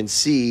 and you can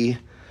see,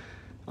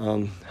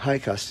 hi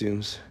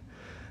costumes.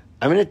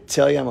 I'm going to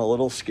tell you I'm a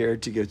little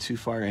scared to go too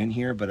far in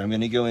here, but I'm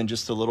going to go in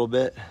just a little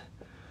bit.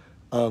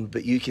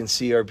 But you can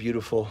see our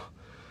beautiful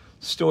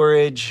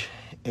storage,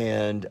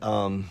 and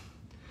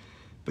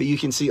but you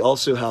can see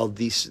also how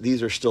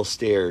these are still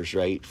stairs,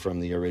 right, from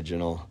the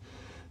original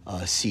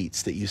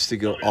seats that used to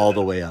go all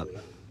the way up.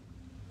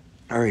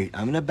 All right,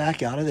 I'm going to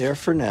back out of there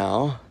for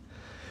now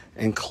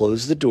and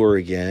close the door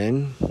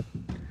again.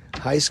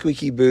 Hi,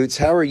 Squeaky Boots.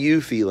 How are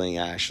you feeling,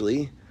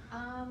 Ashley?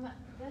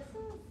 This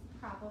is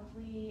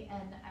probably,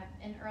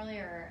 and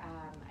earlier,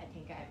 I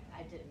think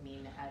I didn't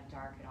mean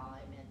dark at all. I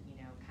meant,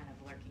 kind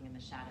of lurking in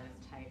the shadows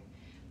type.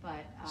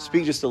 But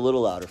speak just a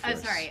little louder for us.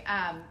 Oh, sorry.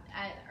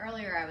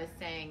 Earlier I was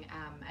saying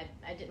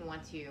I didn't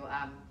want to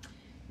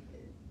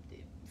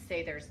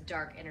say there's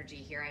dark energy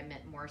here. I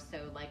meant more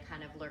so like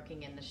kind of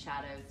lurking in the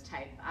shadows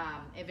type.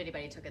 If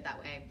anybody took it that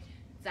way,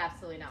 it's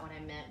absolutely not what I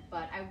meant.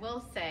 But I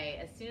will say,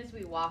 as soon as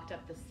we walked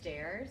up the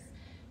stairs,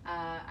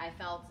 I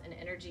felt an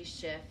energy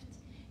shift,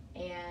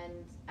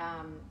 and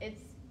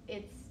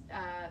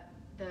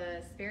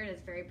the spirit is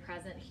very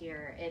present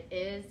here. It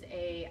is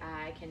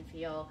I can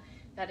feel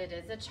that it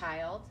is a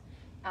child.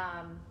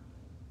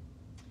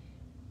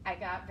 I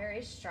got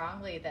very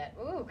strongly that,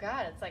 oh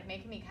God, it's like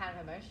making me kind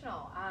of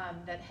emotional,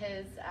 that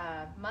his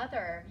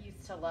mother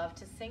used to love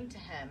to sing to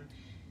him.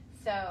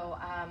 So,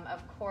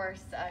 of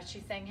course,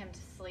 she sang him to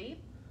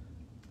sleep.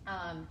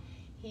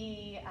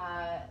 He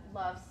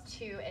loves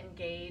to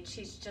engage.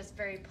 He's just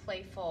very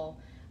playful.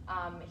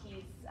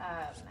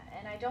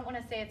 And I don't want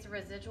to say it's a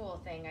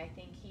residual thing. I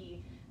think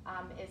he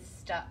is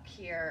stuck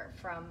here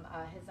from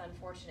his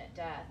unfortunate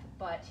death,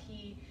 but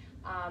he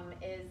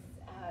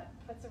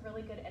puts a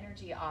really good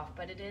energy off,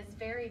 but it is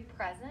very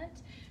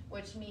present,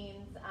 which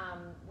means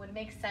would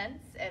make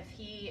sense if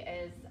he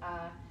is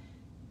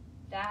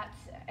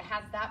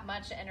has that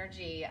much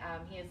energy.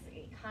 He has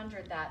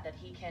conjured that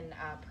he can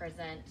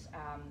present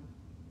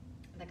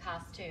the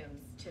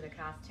costumes to the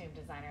costume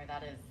designer.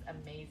 That is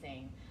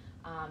amazing.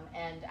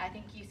 And I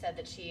think you said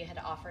that she had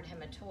offered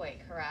him a toy,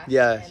 correct?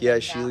 Yeah,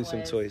 she leaves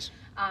some toys.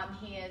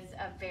 He is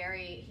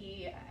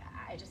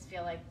I just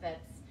feel like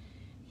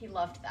he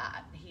loved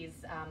that.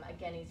 He's,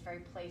 again, he's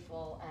very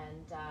playful,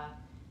 and,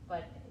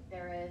 but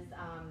there is,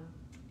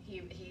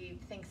 he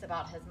thinks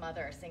about his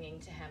mother singing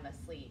to him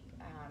asleep,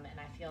 and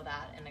I feel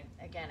that, and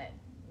again, it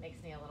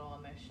makes me a little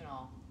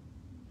emotional.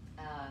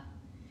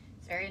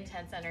 It's very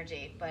intense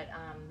energy, but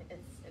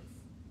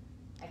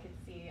I could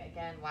see,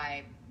 again,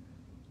 why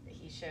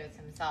he shows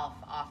himself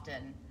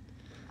often.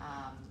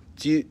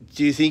 Do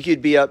you think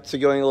you'd be up to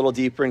going a little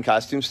deeper in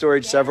costume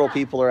storage? Yeah. Several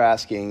people are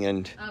asking,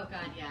 and oh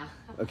God, yeah.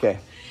 Okay.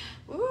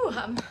 Ooh,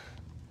 I'm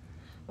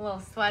a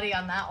little sweaty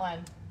on that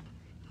one.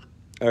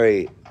 All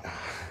right.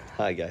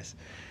 Hi, guys.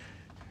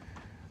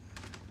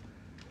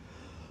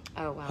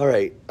 Oh wow. All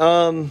right.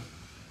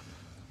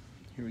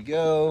 Here we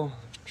go.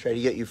 Try to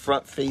get you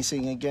front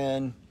facing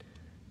again.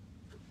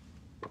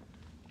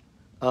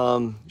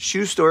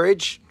 Shoe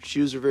storage.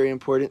 Shoes are very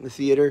important in the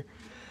theater.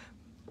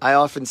 I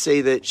often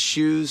say that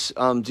shoes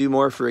do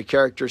more for a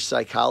character's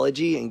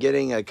psychology, and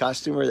getting a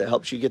costumer that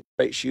helps you get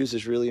the right shoes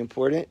is really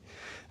important.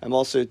 I'm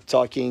also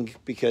talking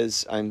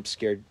because I'm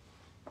scared.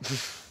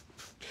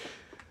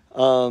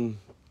 How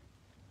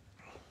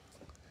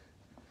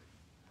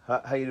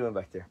you doing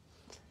back there?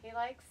 He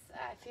likes,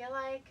 I feel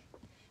like,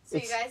 so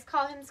you guys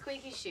call him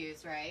Squeaky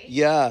Shoes, right?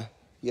 Yeah.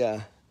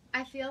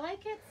 I feel like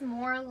it's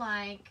more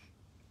like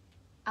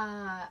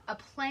a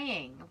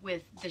playing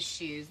with the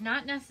shoes,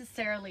 not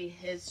necessarily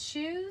his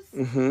shoes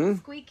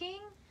squeaking.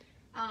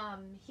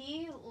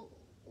 He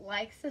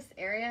likes this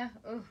area.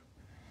 Ooh.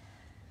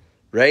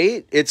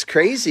 Right? It's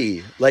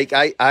crazy. Like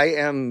I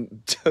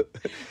am.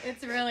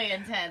 It's really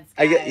intense,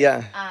 guys.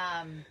 Yeah.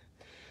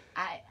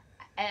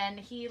 And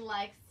he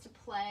likes to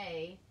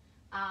play.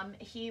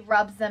 He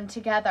rubs them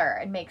together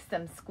and makes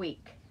them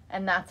squeak,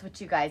 and that's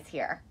what you guys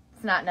hear.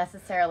 It's not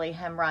necessarily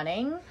him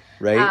running,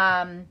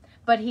 right?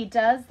 But he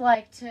does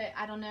like to.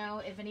 I don't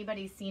know if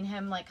anybody's seen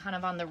him like kind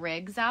of on the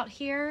rigs out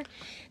here.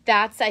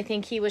 That's, I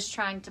think he was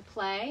trying to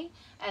play,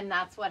 and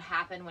that's what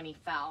happened when he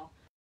fell.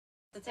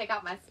 To take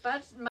out my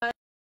sponge.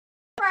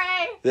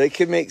 Spray. That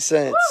could make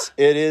sense.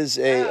 Woo! It is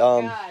a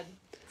God.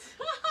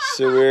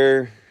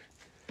 So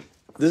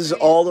this is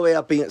all the way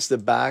up against the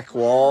back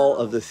wall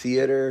of the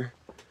theater.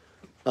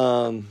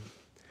 And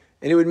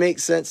it would make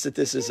sense that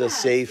this is a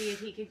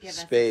safe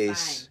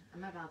space.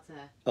 I'm about to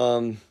ask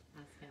him.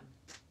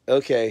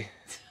 Okay.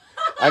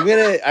 I'm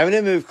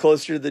gonna move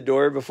closer to the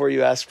door before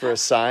you ask for a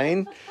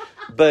sign.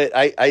 But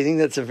I think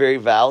that's a very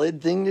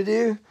valid thing to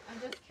do.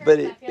 I'm just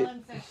curious. I feel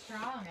him so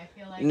strong. I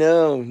feel like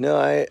No,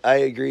 I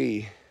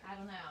agree. I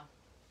don't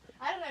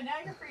know. Now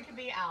you're freaking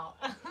me out.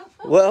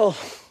 Well,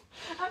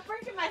 I'm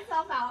freaking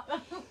myself out.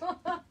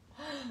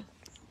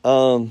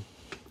 All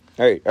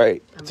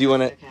right. Do you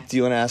want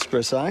to ask for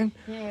a sign?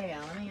 Yeah.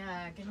 Let me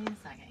give me a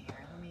second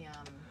here.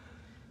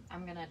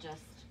 I'm gonna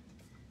just.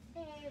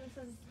 Hey,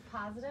 this is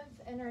positive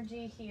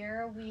energy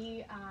here.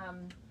 We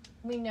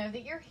know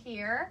that you're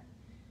here.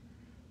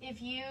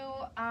 If you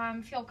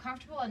feel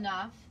comfortable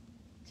enough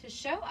to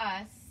show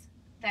us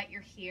that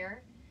you're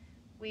here,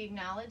 we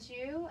acknowledge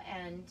you,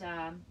 and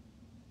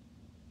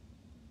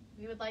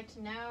we would like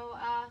to know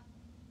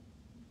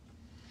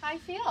how you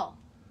feel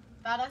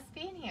about us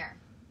being here.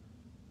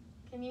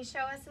 Can you show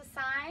us a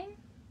sign?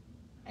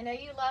 I know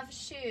you love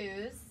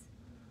shoes.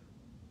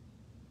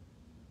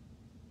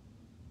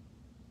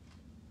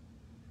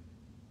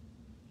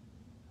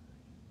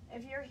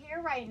 If you're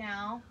here right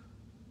now,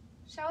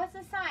 show us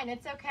a sign.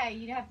 It's okay.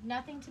 You have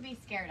nothing to be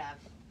scared of.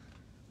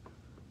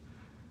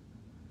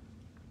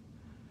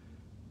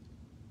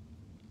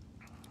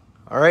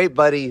 All right,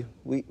 buddy.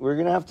 We're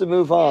going to have to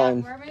move on.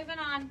 Yeah, we're moving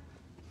on.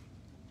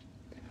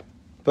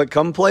 But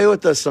come play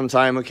with us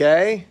sometime,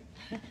 okay?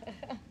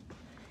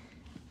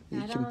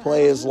 You can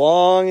play as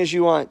long as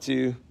you want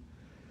to.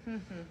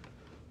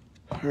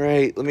 All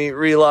right, let me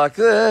relock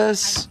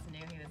this. I just knew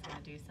he was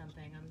going to do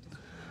something.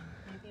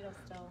 Maybe it'll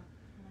still.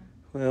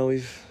 Well,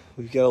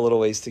 we've got a little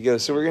ways to go,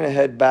 so we're going to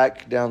head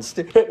back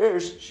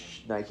downstairs.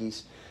 Shh,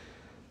 Nikes.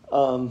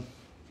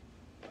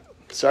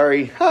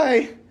 Sorry.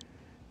 Hi.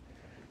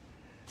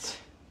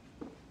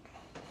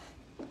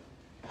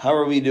 How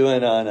are we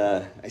doing on,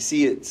 I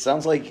see it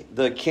sounds like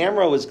the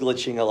camera was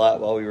glitching a lot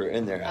while we were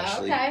in there,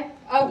 actually. Okay.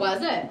 Oh,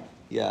 was it?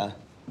 Yeah.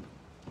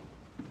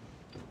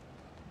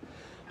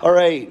 All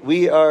right,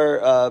 we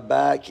are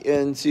back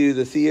into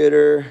the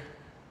theater.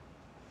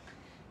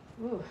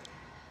 Ooh.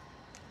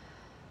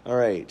 All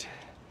right.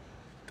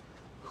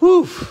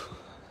 Whew.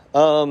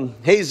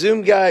 Hey,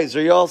 Zoom guys,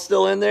 are y'all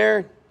still in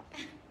there?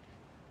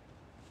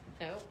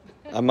 Nope.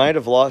 I might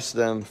have lost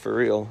them for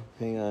real.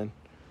 Hang on.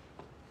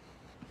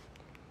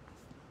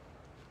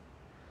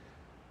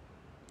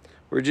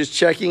 We're just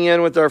checking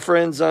in with our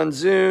friends on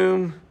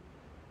Zoom.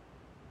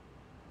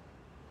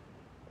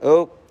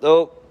 Oh.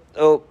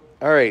 All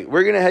right,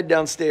 we're going to head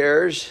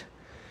downstairs,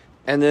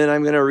 and then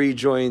I'm going to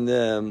rejoin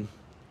them.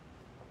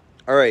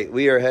 All right,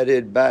 we are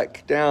headed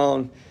back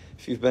down.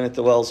 If you've been at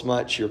the Wells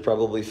much, you're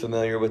probably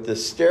familiar with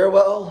this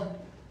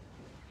stairwell.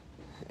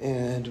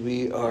 And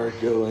we are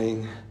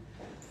going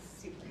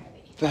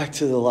back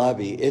to the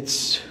lobby.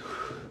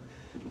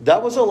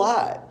 That was a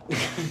lot.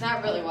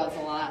 That really was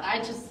a lot. I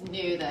just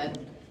knew that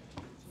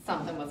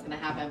something was going to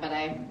happen, but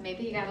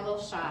maybe you got a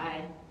little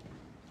shy.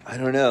 I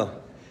don't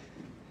know.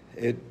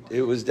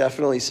 It was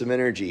definitely some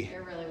energy.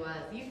 It really was.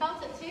 You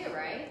felt it too,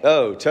 right?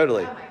 Oh,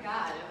 totally. Oh my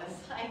God, it was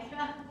like.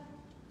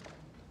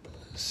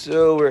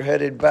 So we're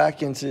headed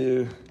back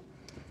into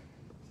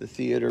the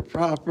theater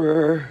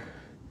proper.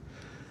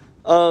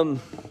 I'm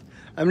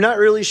not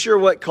really sure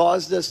what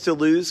caused us to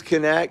lose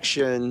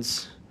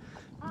connections,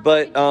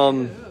 but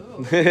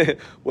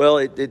well,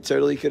 it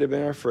totally could have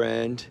been our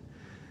friend.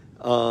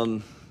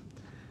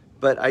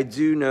 But I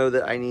do know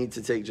that I need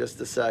to take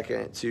just a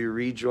second to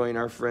rejoin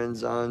our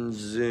friends on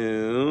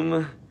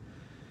Zoom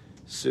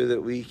so that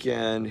we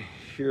can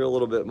hear a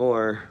little bit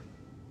more.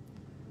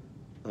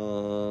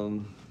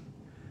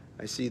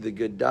 I see the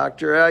good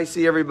doctor. I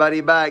see everybody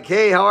back.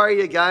 Hey, how are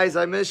you guys?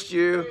 I missed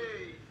you.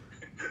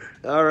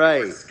 All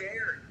right. I was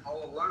scared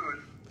all alone.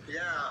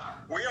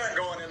 We aren't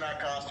going in that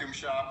costume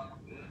shop.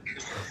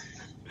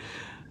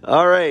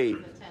 All right.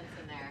 The tents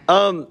in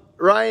there.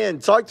 Ryan,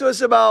 talk to us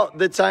about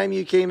the time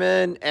you came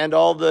in and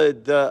all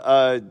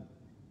the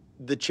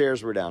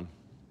chairs were down.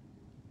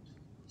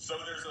 So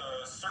there's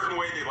a certain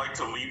way they like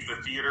to leave the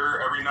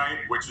theater every night,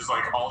 which is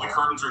like all the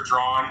curtains are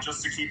drawn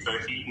just to keep the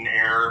heat and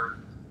air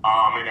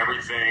and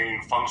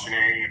everything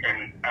functioning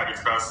and at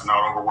its best,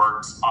 not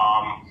overworked.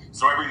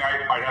 So every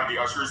night I'd have the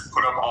ushers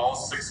put up all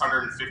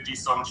 650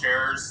 some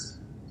chairs,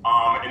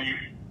 and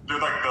they're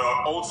like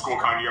the old school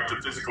kind. You have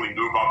to physically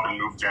move up and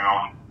move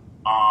down,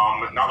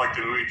 not like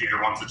the movie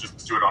theater ones that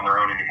just do it on their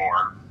own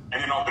anymore.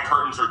 And then all the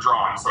curtains are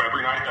drawn. So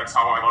every night, that's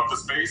how I love the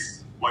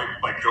space,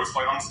 like ghost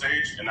light on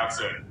stage, and that's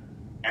it.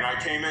 And I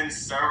came in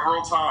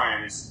several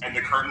times, and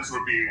the curtains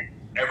would be,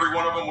 every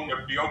one of them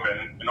would be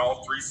open, and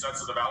all 3 sets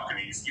of the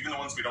balconies, even the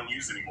ones we don't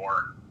use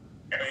anymore.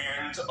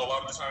 And a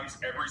lot of the times,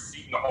 every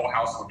seat in the whole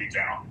house would be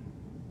down.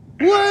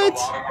 And What?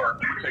 That's a lot of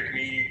work. It would take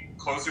me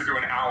closer to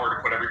an hour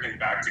to put everything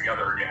back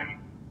together again.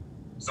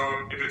 So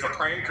if it's a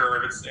prank or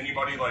if it's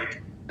anybody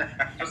like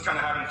just kind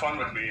of having fun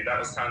with me, that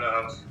was kind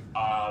of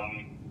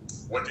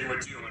what they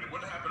would do. And it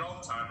wouldn't happen all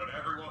the time, but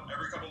every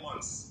couple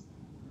months,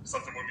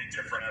 something would be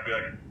different. I'd be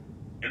like,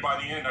 and by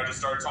the end, I just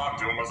started talking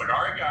to them. I was like,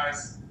 all right,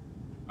 guys.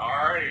 All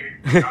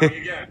right. Got me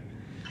again.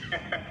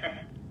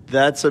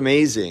 That's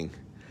amazing.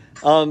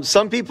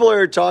 Some people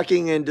are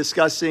talking and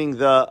discussing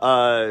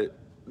the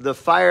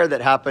fire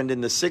that happened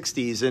in the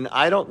 60s, and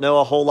I don't know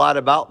a whole lot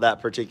about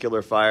that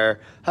particular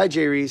fire. Hi,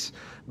 Jay Reese.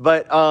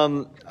 But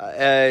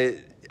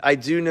I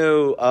do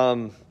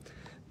know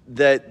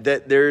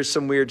that there's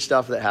some weird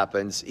stuff that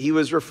happens. He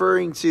was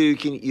referring to,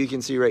 you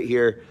can see right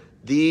here,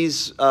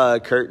 these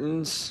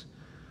curtains,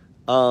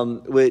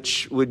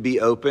 which would be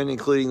open,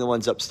 including the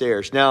ones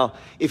upstairs. Now,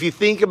 if you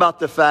think about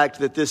the fact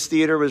that this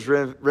theater was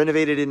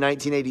renovated in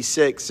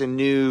 1986 and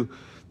new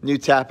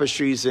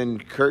tapestries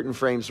and curtain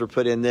frames were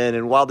put in then,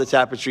 and while the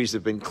tapestries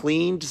have been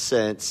cleaned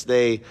since,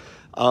 the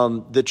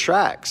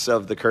tracks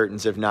of the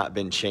curtains have not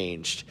been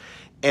changed.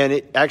 And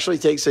it actually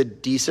takes a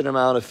decent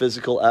amount of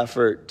physical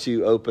effort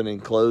to open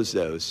and close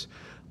those.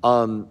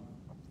 But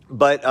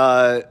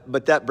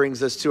that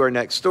brings us to our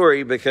next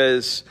story,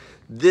 because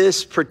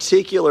this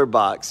particular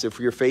box, if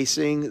you're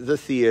facing the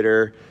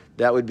theater,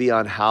 that would be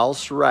on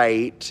house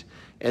right.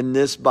 And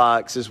this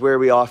box is where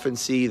we often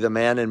see the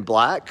man in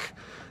black,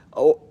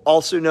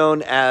 also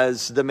known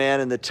as the man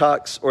in the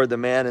tux or the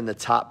man in the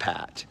top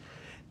hat.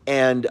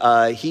 And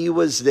he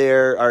was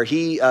there, or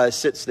he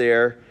sits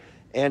there,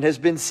 and has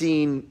been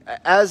seen,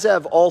 as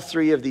have all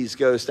 3 of these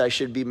ghosts, I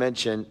should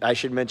mention,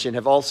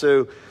 have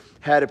also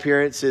had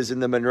appearances in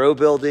the Monroe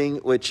building,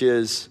 which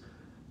is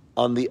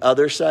on the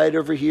other side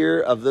over here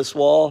of this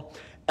wall,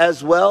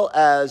 as well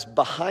as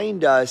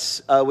behind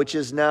us, which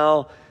is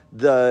now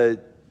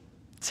the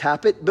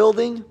Tappet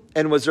building,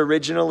 and was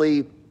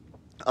originally,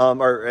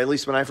 or at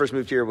least when I first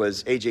moved here,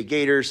 was A.J.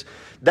 Gator's.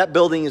 That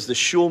building is the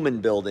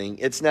Schulman building.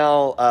 It's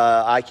now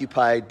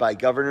occupied by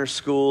Governor's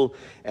School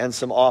and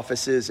some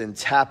offices in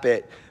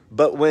Tappet.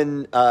 But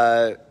when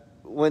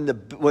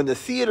the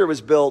theater was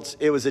built,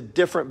 it was a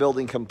different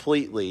building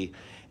completely.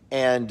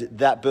 And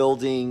that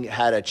building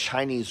had a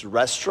Chinese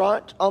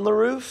restaurant on the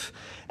roof.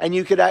 And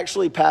you could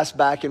actually pass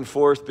back and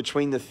forth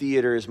between the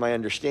theater, is my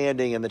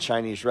understanding, and the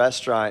Chinese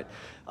restaurant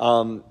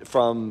from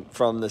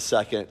the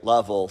second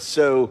level.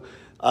 So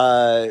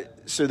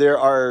there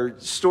are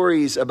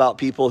stories about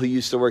people who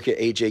used to work at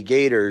A.J.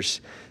 Gator's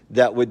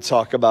that would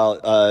talk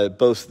about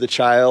both the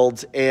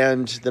child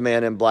and the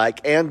man in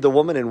black and the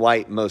woman in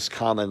white most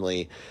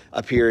commonly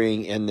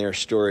appearing in their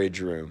storage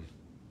room.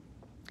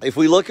 If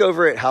we look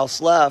over at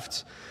house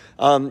left,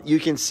 you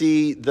can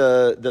see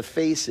the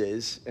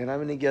faces, and I'm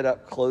going to get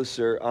up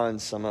closer on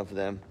some of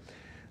them.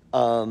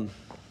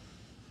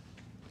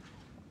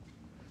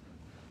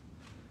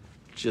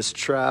 Just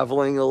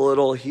traveling a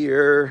little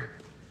here.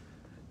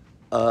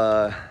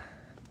 All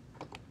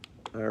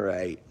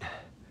right.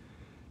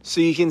 So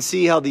you can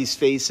see how these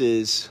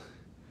faces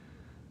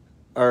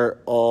are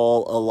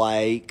all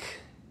alike,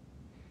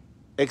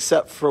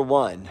 except for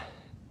one.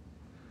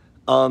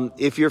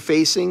 If you're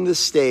facing the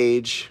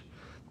stage,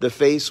 the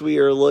face we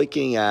are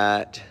looking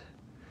at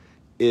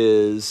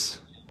is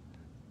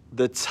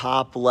the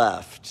top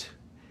left,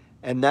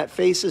 and that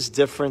face is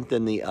different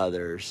than the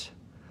others.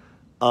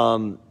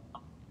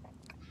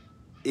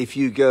 If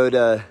you go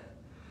to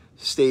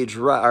stage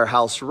right, or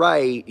house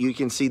right, you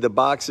can see the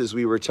boxes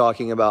we were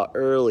talking about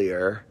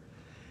earlier.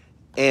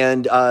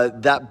 And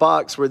that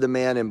box where the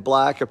man in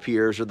black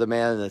appears, or the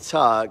man in the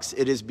tux,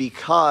 it is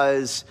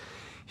because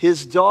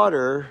his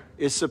daughter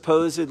is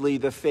supposedly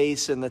the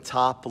face in the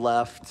top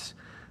left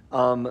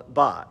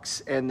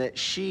box, and that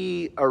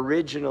she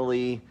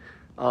originally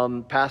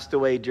passed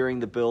away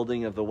during the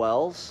building of the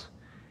wells.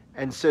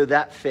 And so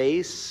that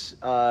face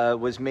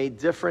was made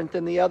different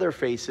than the other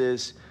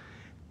faces.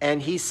 And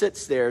he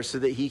sits there so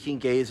that he can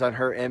gaze on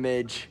her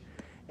image,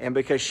 and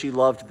because she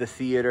loved the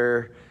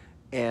theater,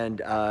 and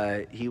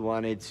he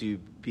wanted to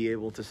be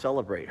able to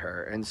celebrate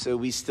her. And so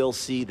we still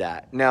see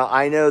that. Now,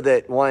 I know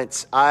that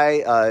once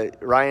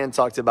Ryan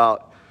talked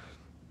about,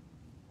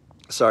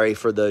 sorry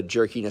for the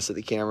jerkiness of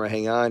the camera.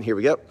 Hang on. Here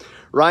we go.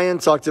 Ryan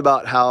talked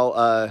about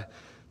how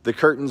the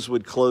curtains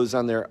would close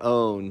on their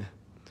own.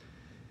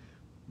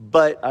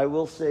 But I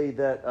will say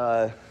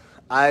that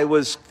I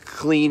was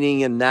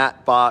cleaning in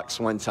that box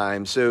one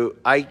time. So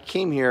I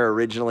came here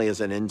originally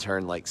as an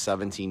intern like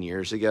 17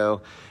 years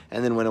ago,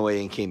 and then went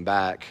away and came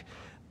back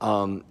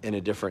in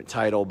a different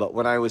title. But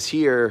when I was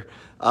here,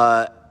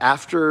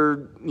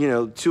 after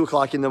 2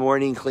 o'clock in the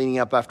morning, cleaning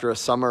up after a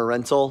summer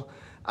rental,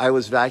 I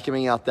was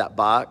vacuuming out that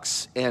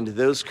box, and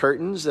those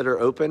curtains that are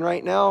open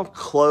right now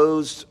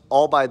closed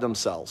all by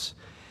themselves.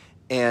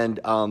 And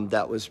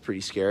that was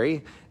pretty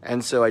scary.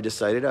 And so I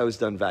decided I was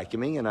done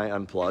vacuuming, and I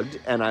unplugged,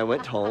 and I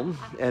went home,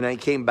 and I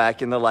came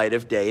back in the light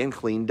of day and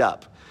cleaned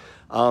up.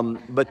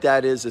 But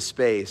that is a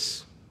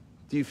space.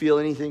 Do you feel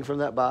anything from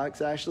that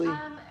box, Ashley?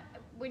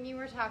 When you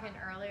were talking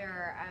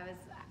earlier,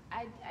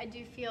 I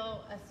do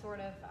feel a sort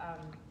of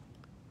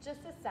just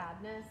a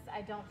sadness.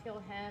 I don't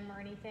feel him or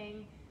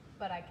anything,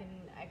 but I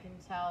can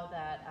tell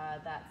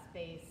that that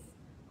space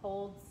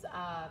holds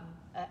a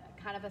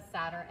kind of a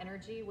sadder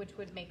energy, which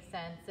would make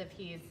sense if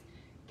he's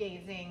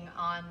gazing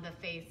on the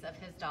face of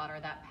his daughter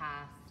that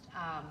passed.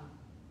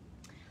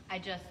 I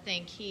just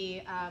think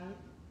he,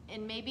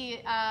 and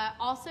maybe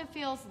also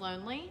feels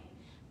lonely,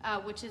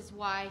 which is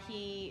why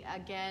he,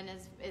 again,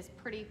 is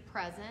pretty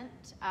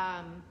present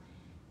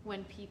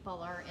when people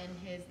are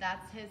in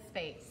that's his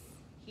space.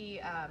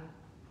 He,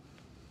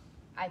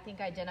 I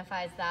think,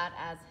 identifies that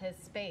as his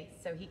space,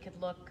 so he could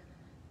look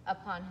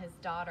upon his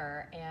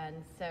daughter, and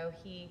so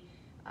he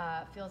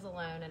feels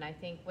alone. And I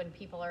think when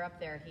people are up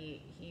there,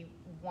 he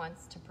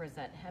wants to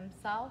present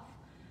himself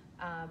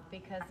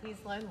because he's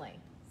lonely.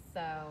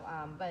 So,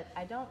 but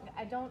I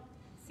don't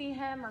see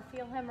him or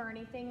feel him or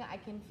anything. I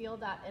can feel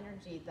that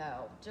energy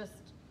though,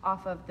 just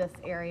off of this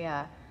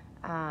area,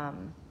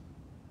 and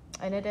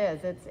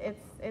it's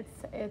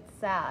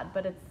sad,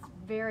 but it's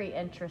very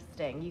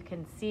interesting. You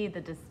can see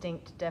the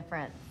distinct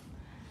difference.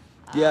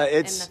 Yeah,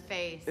 in the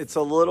face. It's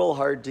a little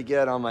hard to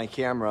get on my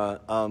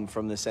camera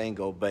from this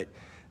angle, but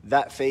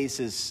that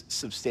face is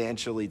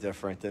substantially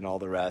different than all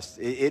the rest.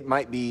 It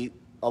might be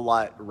a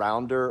lot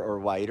rounder or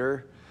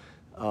wider,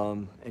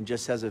 and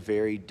just has a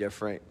very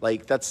different,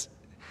 that's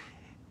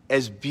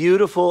as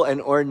beautiful and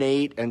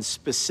ornate and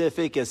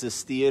specific as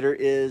this theater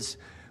is,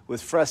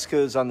 with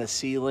frescoes on the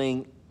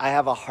ceiling. I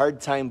have a hard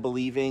time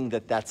believing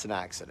that that's an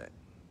accident.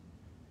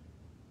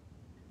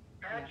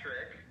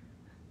 Patrick.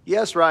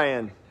 Yes,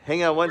 Ryan.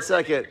 Hang on one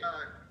second.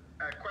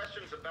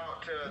 Questions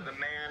about the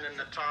man in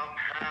the top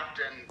hat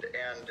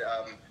and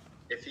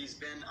if he's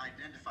been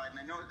identified. And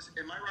I know,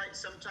 am I right?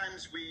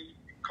 Sometimes we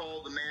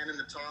call the man in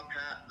the top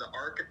hat the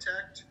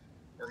architect,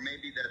 or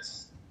maybe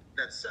that's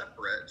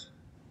separate.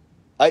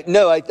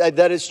 No,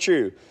 that is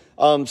true.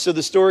 So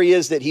the story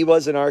is that he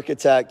was an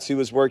architect who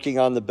was working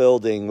on the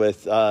building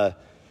with,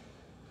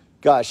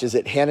 is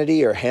it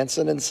Hannity or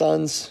Hanson and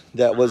Sons?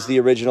 That was the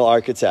original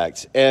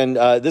architect. And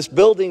this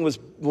building was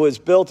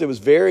built, it was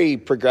very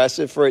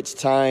progressive for its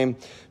time,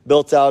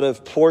 built out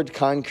of poured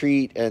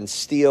concrete and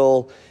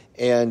steel,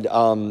 and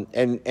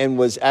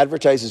was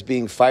advertised as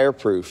being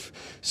fireproof.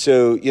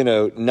 So,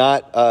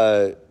 not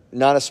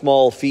a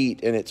small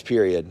feat in its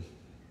period.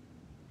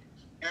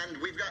 And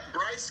we've got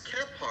Bryce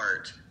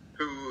Kephart,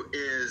 who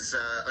is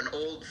an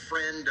old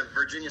friend of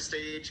Virginia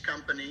Stage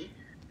Company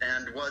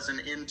and was an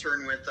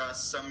intern with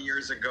us some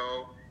years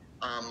ago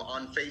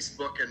on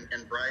Facebook,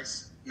 and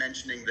Bryce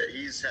mentioning that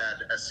he's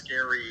had a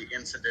scary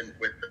incident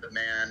with the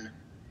man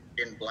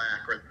in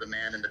black, or the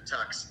man in the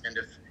tux. And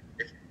if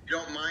you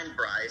don't mind,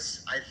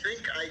 Bryce, I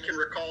think I can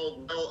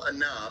recall well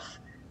enough,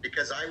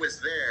 because I was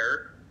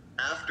there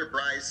after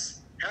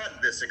Bryce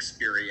had this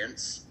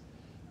experience.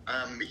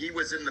 He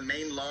was in the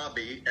main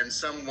lobby, and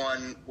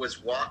someone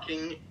was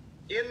walking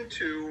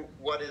into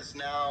what is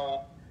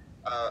now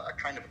a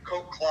kind of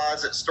coat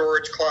closet,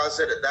 storage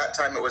closet. At that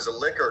time, it was a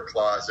liquor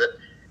closet.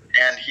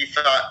 And he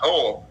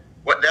thought,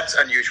 that's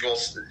unusual,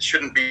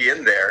 shouldn't be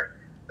in there.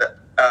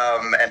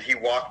 And he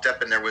walked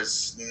up, and there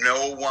was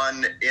no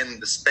one in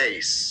the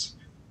space.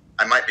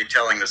 I might be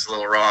telling this a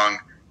little wrong.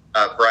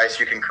 Bryce,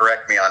 you can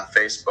correct me on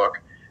Facebook.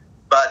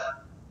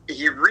 But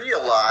he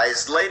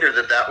realized later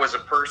that was a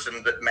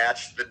person that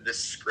matched the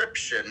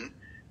description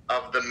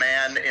of the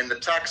man in the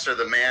tux, or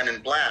the man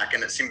in black,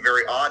 and it seemed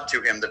very odd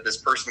to him that this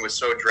person was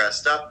so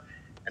dressed up.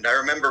 And I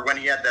remember when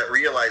he had that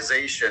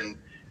realization,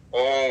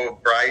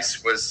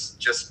 Bryce was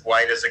just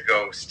white as a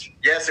ghost.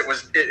 Yes, it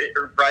was.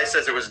 Bryce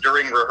says it was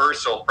during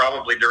rehearsal,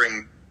 probably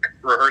during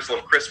rehearsal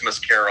of Christmas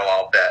Carol,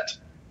 I'll bet.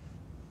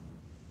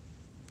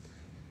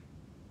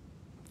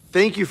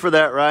 Thank you for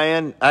that,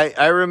 Ryan.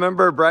 I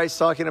remember Bryce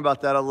talking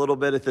about that a little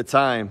bit at the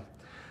time.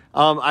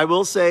 I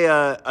will say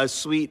a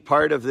sweet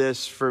part of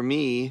this for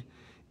me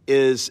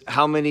is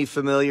how many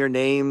familiar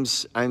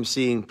names I'm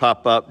seeing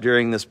pop up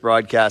during this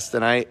broadcast.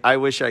 And I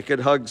wish I could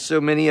hug so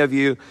many of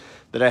you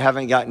that I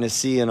haven't gotten to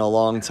see in a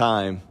long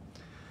time.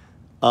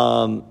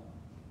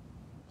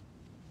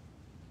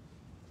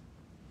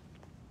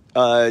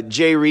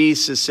 Jay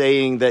Reese is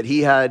saying that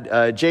he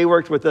had, Jay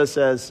worked with us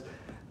as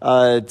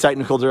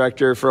technical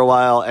director for a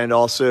while and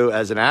also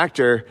as an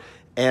actor.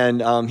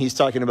 And he's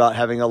talking about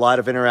having a lot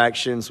of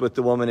interactions with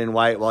the woman in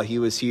white while he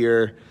was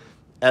here,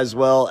 as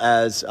well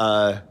as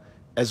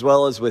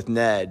with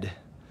Ned.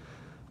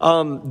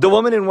 The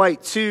woman in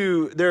white,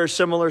 too, there are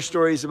similar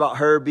stories about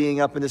her being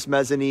up in this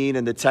mezzanine,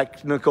 and the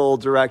technical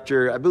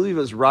director, I believe it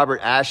was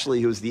Robert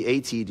Ashley, who was the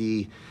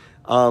ATD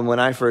when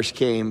I first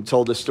came,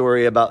 told a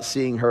story about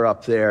seeing her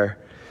up there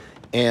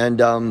and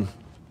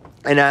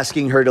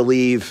asking her to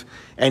leave.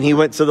 And he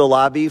went to the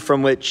lobby,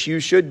 from which you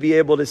should be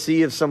able to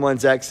see if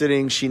someone's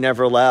exiting. She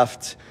never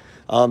left.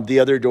 The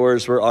other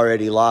doors were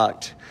already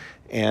locked,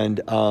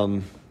 and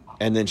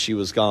then she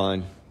was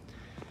gone.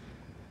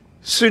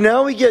 So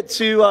now we get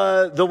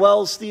to the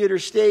Wells Theater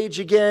stage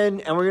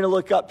again, and we're going to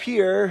look up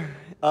here.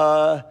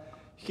 You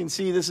can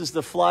see this is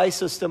the fly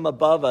system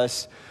above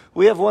us.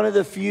 We have one of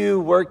the few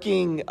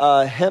working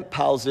hemp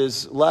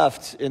houses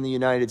left in the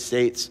United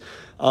States.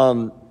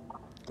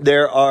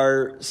 There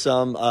are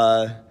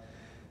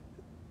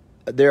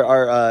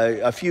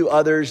a few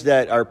others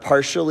that are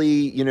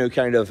partially,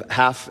 kind of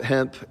half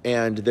hemp,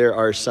 and there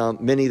are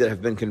many that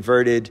have been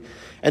converted,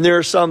 and there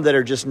are some that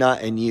are just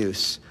not in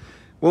use.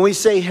 When we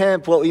say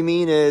hemp, what we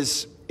mean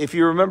is, if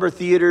you remember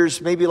theaters,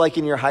 maybe like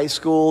in your high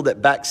school,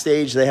 that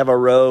backstage they have a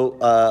row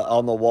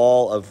on the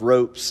wall of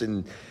ropes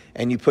and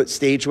you put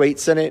stage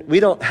weights in it.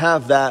 We don't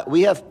have that.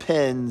 We have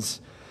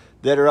pins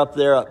that are up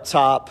there up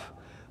top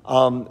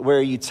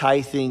where you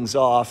tie things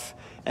off,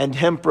 and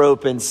hemp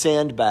rope and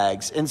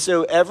sandbags. And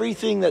so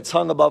everything that's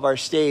hung above our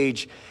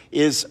stage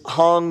is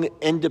hung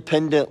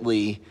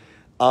independently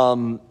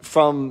and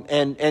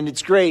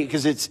it's great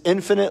because it's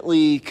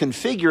infinitely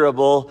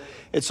configurable.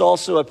 It's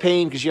also a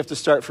pain because you have to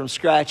start from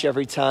scratch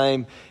every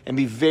time and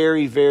be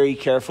very, very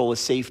careful with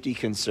safety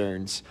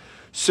concerns.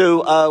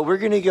 So we're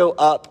going to go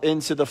up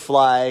into the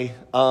fly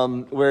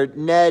where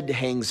Ned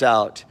hangs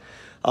out.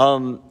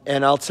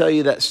 And I'll tell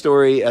you that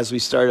story as we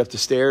start up the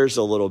stairs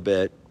a little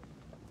bit.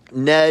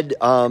 Ned,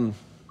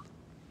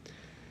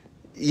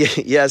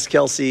 yes,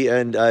 Kelsey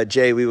and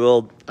Jay, I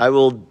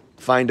will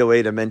find a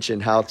way to mention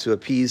how to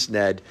appease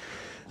Ned.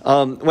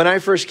 When I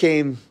first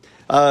came,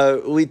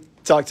 we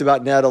talked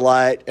about Ned a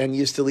lot and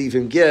used to leave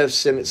him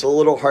gifts, and it's a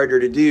little harder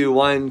to do.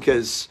 One,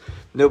 because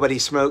nobody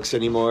smokes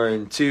anymore,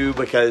 and two,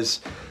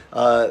 because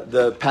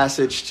the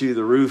passage to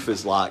the roof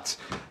is locked.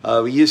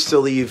 We used to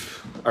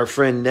leave our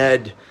friend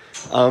Ned.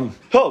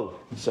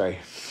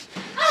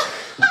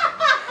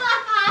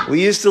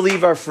 We used to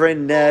leave our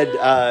friend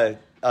Ned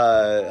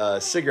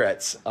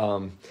cigarettes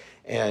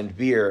and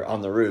beer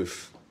on the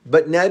roof.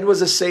 But Ned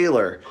was a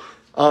sailor.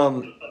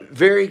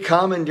 Very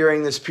common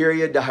during this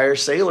period to hire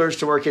sailors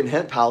to work in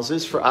hemp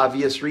houses for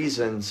obvious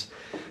reasons.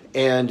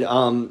 And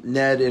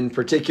Ned in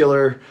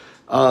particular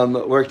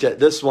worked at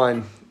this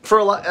one. For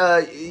a lot,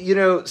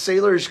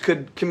 sailors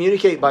could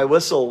communicate by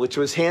whistle, which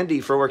was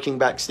handy for working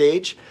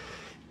backstage.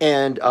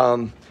 And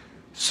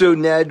so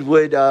Ned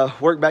would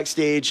work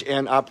backstage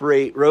and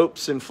operate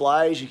ropes and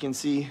flies. You can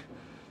see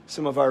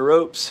some of our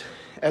ropes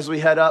as we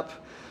head up.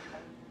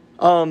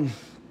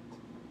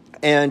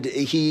 And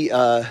he,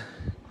 the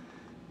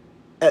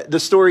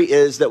story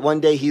is that one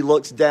day he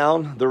looks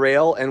down the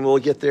rail, and we'll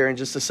get there in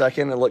just a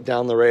second and look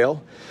down the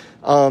rail.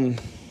 I'm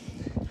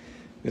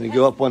going to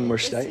go up one more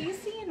step. Is he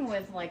seen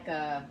with like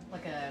a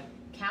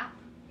cap?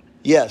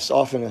 Yes,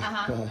 often.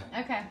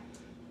 Okay.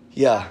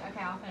 Yeah.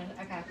 Okay, often.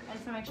 Okay. I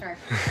just want to make sure.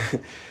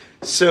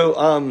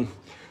 So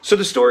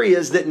the story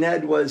is that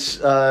Ned was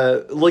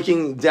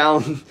looking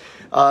down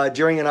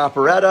during an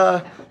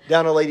operetta,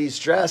 down a lady's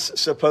dress,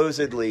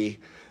 supposedly,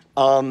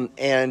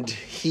 and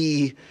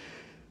he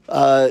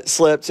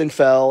slipped and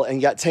fell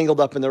and got tangled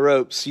up in the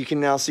ropes. You can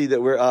now see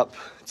that we're up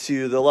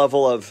to the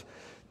level of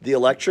the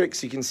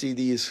electrics. You can see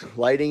these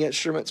lighting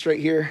instruments right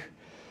here.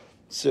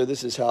 So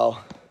this is how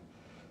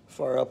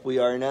far up we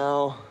are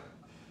now,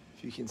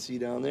 if you can see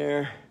down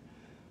there.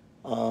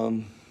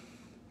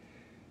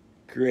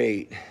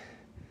 Great.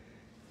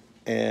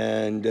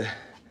 And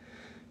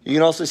you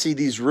can also see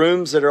these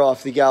rooms that are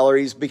off the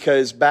galleries,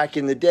 because back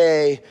in the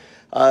day,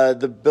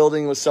 the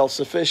building was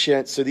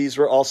self-sufficient, so these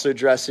were also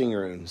dressing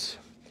rooms.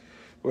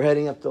 We're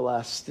heading up the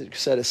last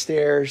set of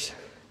stairs.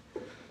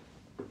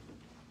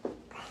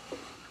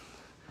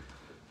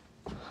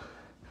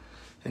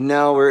 And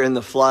now we're in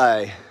the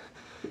fly.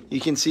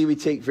 You can see we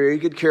take very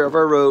good care of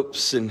our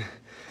ropes, and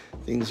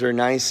things are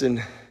nice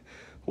and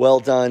well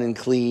done and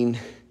clean.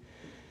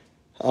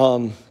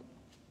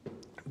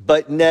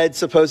 But Ned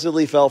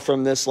supposedly fell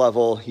from this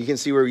level. You can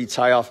see where we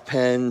tie off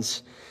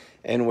pens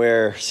and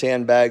where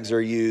sandbags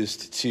are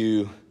used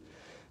to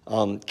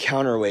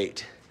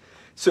counterweight.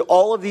 So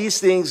all of these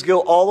things go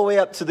all the way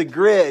up to the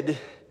grid.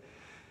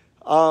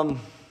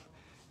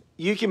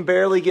 You can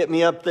barely get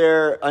me up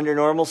there under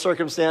normal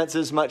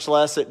circumstances, much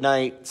less at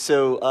night.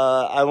 So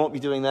I won't be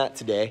doing that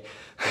today.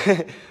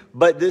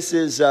 But this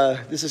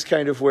is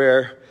kind of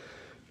where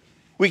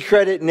we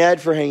credit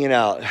Ned for hanging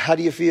out. How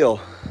do you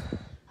feel?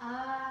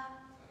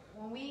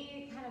 When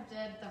we kind of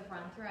did the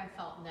run through, I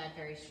felt Ned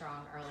very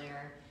strong earlier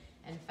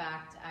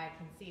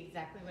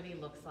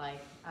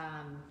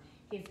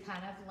He's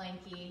kind of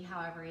lanky,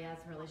 however, he has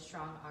really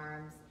strong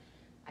arms.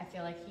 I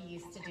feel like he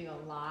used to do a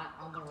lot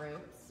on the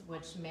ropes,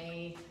 which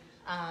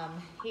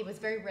he was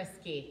very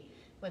risky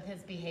with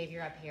his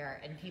behavior up here,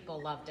 and people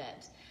loved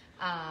it.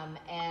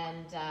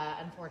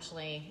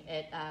 Unfortunately,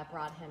 it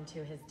brought him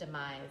to his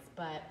demise.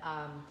 But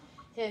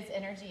his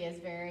energy is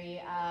very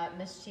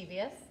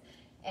mischievous,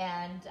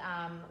 and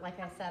like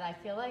I said, I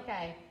feel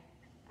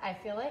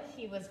like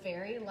he was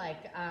very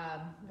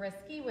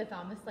risky with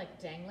almost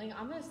like dangling,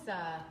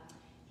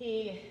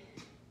 he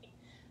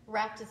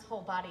wrapped his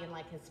whole body in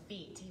like his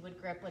feet. He would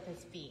grip with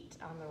his feet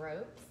on the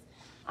ropes.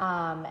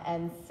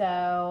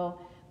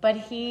 But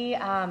he,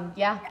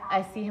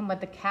 I see him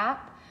with the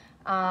cap.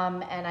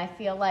 And I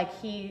feel like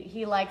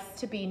he likes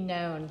to be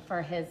known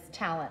for his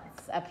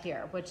talents up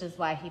here, which is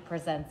why he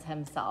presents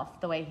himself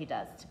the way he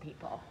does to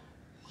people.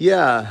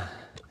 Yeah.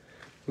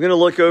 I'm going to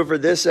look over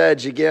this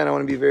edge again. I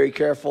want to be very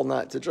careful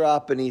not to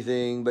drop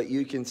anything, but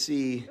you can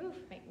see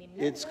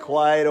it's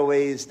quite a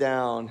ways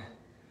down.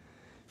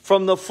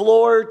 From the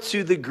floor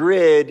to the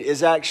grid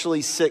is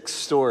actually 6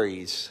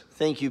 stories.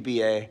 Thank you,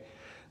 BA.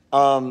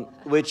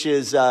 Which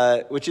is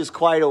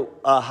quite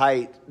a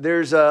height.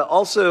 There's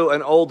also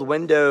an old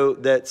window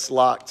that's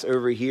locked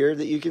over here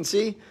that you can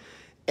see.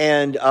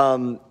 And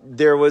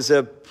there's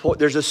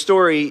a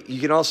story. You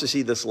can also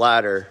see this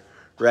ladder,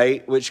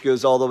 right, which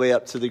goes all the way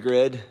up to the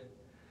grid.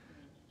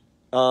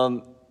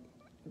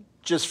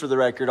 Just for the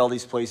record, all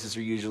these places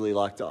are usually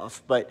locked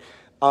off. But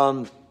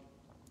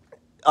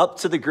up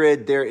to the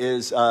grid, there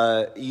is,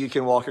 you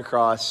can walk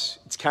across.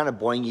 It's kind of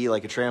boingy,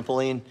 like a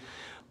trampoline.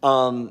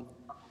 And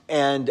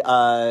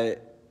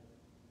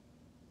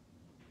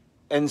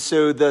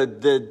so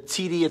the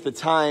TD at the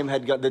time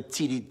the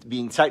TD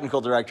being technical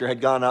director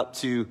had gone up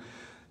to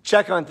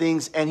check on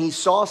things, and he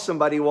saw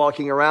somebody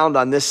walking around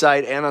on this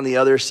side and on the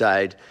other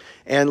side.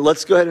 And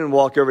let's go ahead and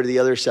walk over to the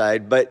other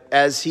side. But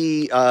as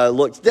he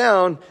looked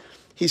down,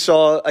 he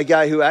saw a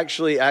guy who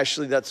actually,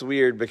 that's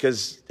weird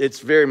because it's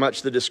very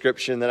much the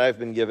description that I've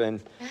been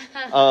given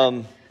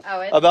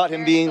about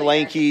him being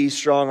lanky,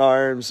 strong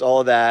arms, all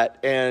of that.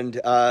 And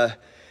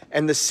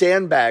the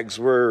sandbags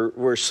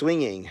were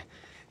swinging.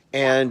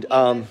 And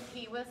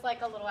he was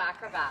like a little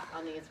acrobat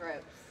on these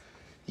ropes.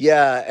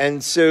 Yeah,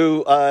 and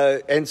so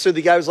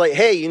the guy was like,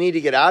 "Hey, you need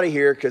to get out of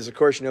here because, of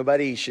course,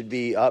 nobody should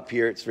be up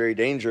here. It's very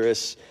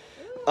dangerous."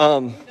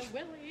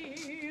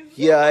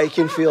 Yeah, I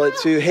can feel it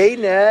too. Hey,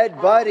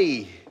 Ned,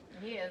 buddy.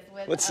 He is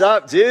with What's us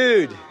up,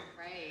 dude? now,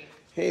 right.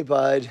 Hey,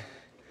 bud.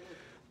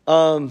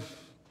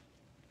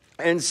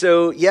 And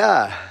so,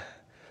 yeah.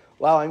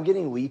 Wow, I'm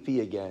getting weepy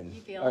again.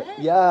 You feel it?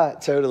 Yeah,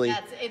 totally.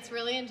 It's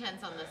really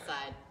intense on this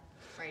side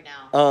right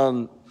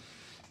now.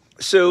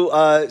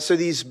 So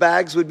these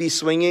bags would be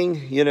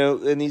swinging,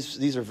 and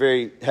these are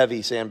very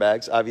heavy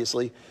sandbags,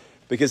 obviously,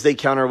 because they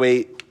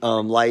counterweight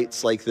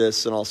lights like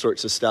this and all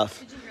sorts of stuff.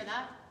 Did you hear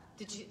that?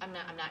 I'm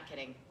not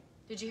kidding.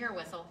 Did you hear a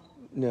whistle?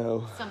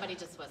 No. Somebody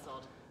just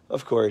whistled.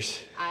 Of course.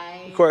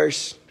 Of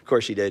course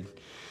he did.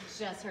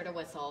 Just heard a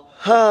whistle.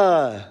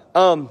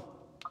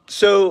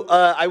 So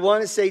I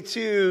want to say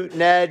too,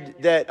 Ned,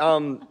 that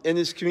in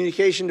this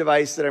communication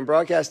device that I'm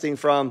broadcasting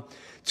from,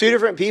 2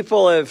 different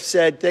people have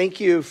said thank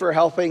you for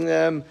helping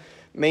them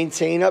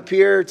maintain up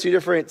here. 2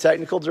 different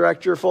technical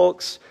director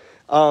folks,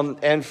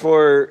 and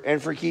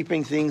for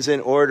keeping things in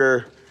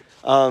order.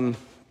 And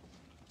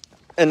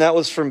that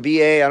was from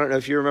BA. I don't know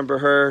if you remember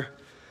her.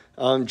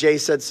 Jay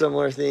said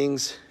similar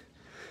things.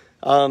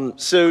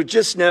 So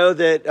just know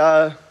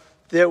that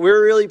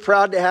we're really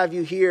proud to have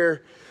you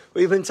here.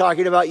 We've been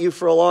talking about you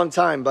for a long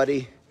time, buddy.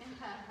 He's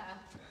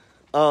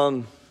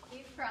proud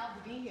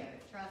to be here,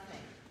 trust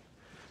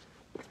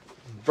me.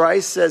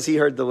 Bryce says he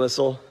heard the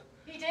whistle.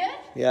 He did?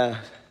 Yeah.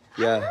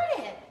 I heard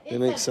it. It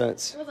makes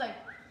sense. It was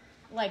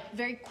like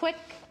very quick.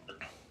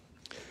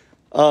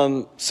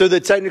 So the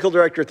technical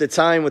director at the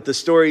time with the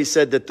story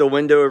said that the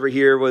window over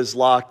here was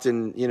locked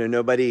and,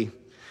 nobody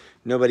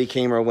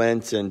came or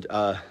went. And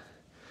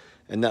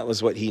that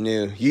was what he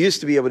knew. You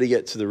used to be able to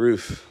get to the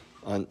roof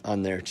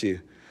on there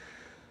too.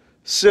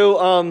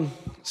 So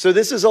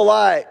this is a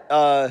lot,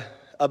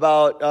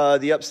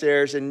 about, the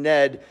upstairs and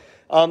Ned.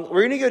 We're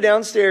going to go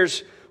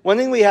downstairs. One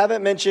thing we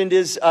haven't mentioned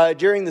is,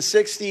 during the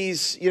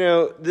 60s,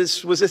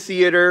 this was a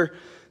theater.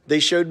 They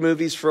showed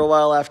movies for a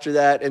while after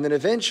that, and then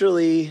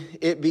eventually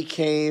it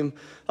became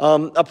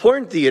a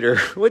porn theater,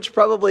 which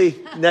probably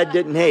Ned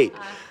didn't hate.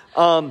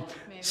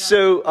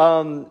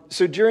 So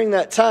during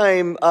that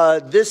time,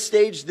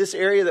 this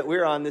area that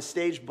we're on, this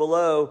stage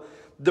below,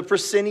 the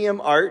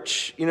proscenium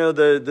arch,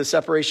 the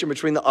separation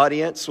between the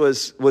audience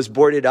was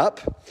boarded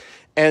up,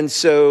 and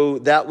so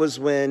that was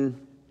when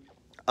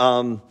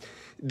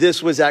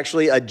this was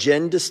actually a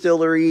gin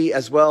distillery,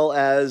 as well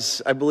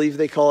as I believe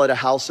they call it a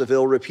house of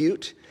ill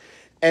repute.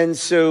 And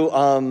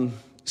so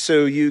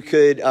you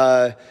could,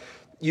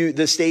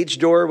 the stage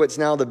door, what's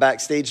now the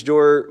backstage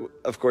door,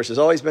 of course, has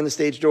always been the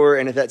stage door.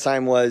 And at that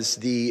time was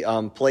the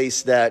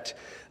place that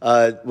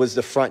was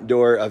the front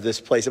door of this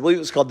place. I believe it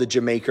was called the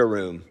Jamaica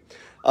Room.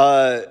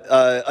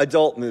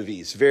 Adult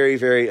movies, very,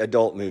 very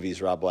adult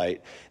movies, Rob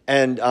White.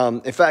 And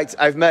in fact,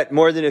 I've met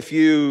more than a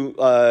few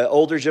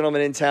older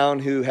gentlemen in town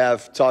who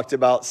have talked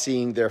about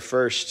seeing their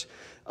first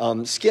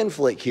skin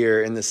flick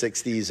here in the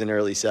 60s and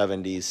early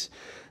 70s.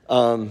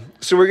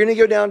 So we're going to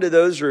go down to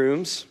those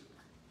rooms.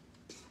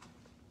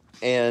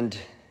 And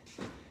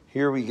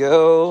here we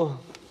go.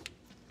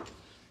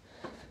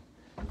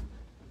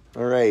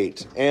 All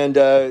right. And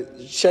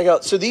check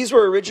out. So these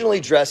were originally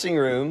dressing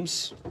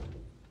rooms,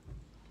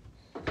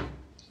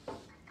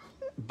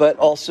 but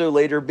also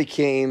later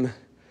became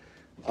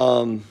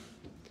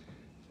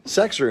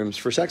sex rooms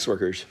for sex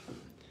workers.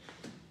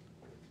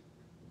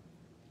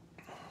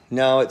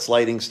 Now it's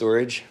lighting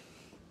storage.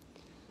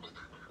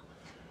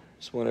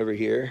 There's one over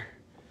here.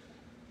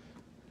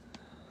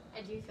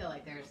 I do feel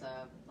like there's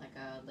a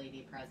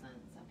lady presence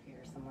up here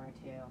somewhere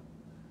too.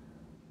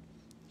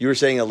 You were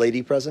saying a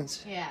lady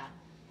presence? Yeah.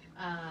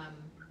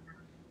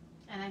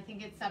 And I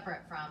think it's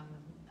separate from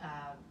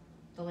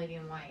the lady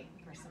in white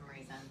for some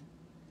reason.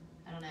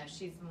 I don't know.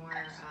 She's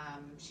more.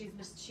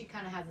 She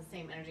kind of has the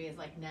same energy as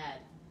like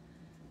Ned.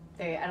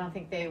 I don't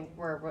think they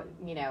were,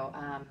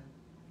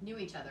 knew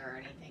each other or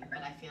anything.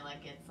 But I feel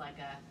like it's like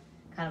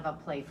a kind of a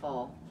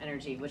playful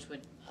energy, which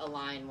would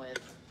align with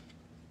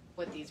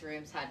what these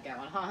rooms had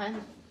going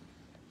on.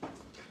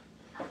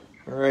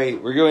 All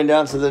right, we're going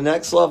down to the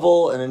next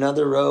level and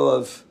another row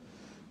of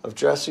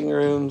dressing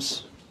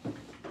rooms.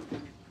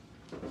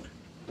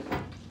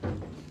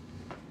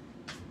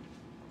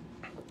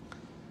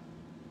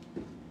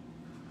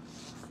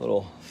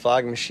 Little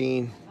fog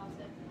machine.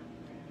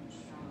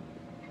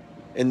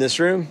 In this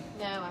room?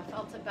 No, I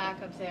felt it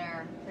back up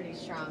there pretty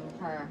strong with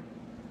her.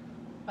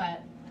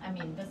 But, I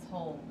mean, this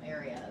whole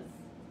area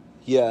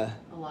is a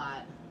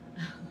lot.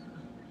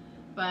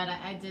 But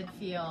I did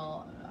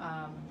feel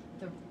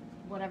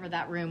whatever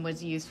that room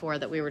was used for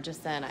that we were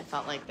just in, I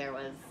felt like there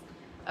was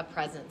a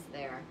presence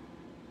there.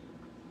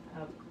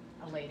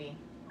 A lady.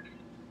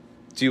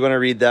 Do you want to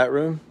read that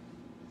room?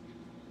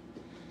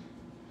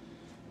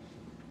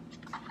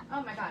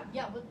 Oh my God,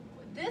 yeah,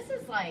 this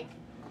is like,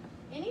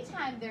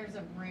 anytime there's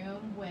a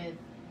room with,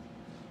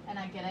 and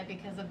I get it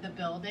because of the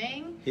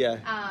building. Yeah,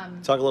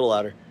 talk a little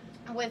louder.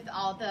 With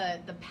all the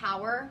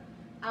power,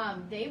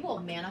 they will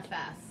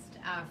manifest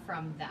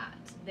from that.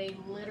 They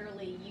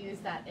literally use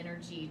that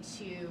energy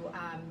to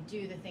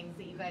do the things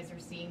that you guys are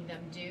seeing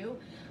them do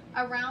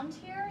around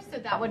here. So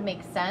that would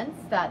make sense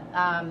that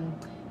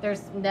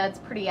Ned's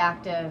pretty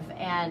active.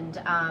 And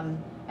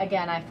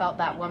again, I felt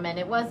that woman.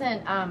 It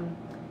wasn't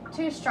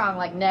too strong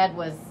like Ned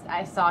was.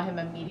 I saw him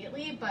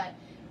immediately, but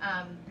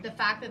the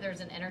fact that there's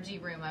an energy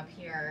room up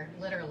here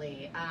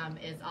literally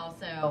is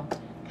also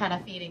kind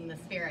of feeding the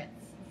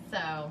spirits.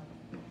 So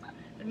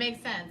it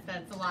makes sense.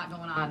 That's a lot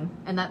going on,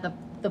 and that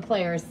the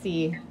players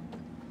see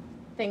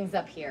things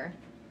up here.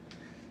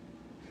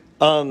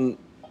 That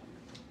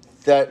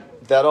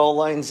all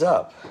lines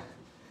up.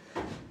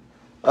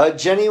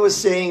 Jenny was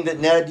saying that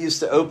Ned used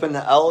to open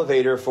the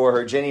elevator for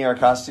her. Jenny, our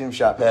costume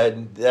shop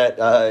head,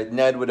 that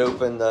Ned would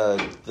open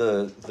the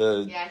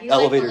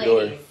elevator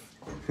door.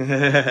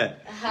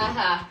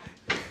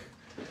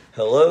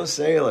 Hello,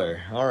 sailor.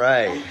 All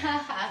right.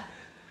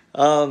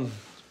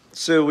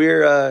 So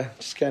we're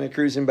just kind of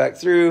cruising back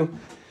through.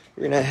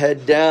 We're gonna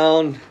head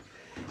down,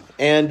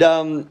 and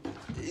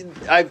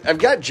I've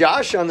got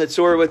Josh on the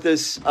tour with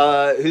us,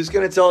 who's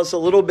going to tell us a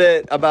little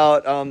bit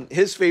about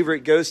his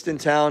favorite ghost in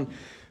town,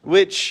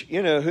 which,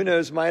 who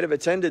knows, might have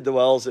attended the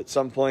Wells at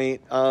some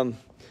point.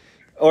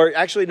 Or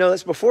actually, no,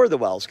 that's before the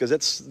Wells, because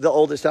it's the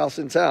oldest house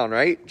in town,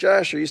 right?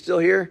 Josh, are you still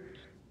here?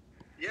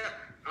 Yeah,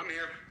 I'm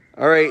here.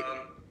 All right.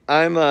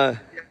 I'm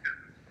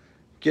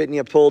getting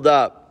you pulled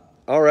up.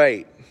 All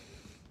right.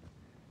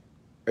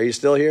 Are you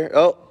still here?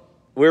 Oh,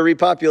 we're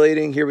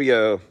repopulating. Here we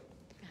go.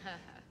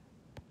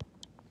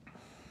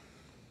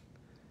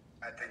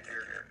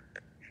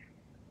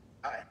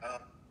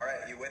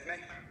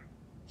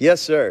 Yes,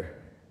 sir.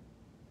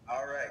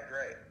 All right,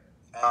 great.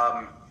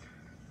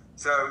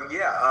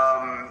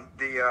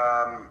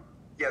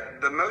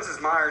 The Moses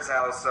Myers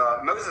house.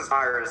 Moses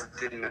Myers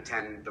didn't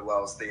attend the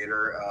Wells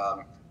Theater.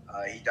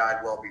 He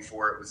died well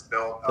before it was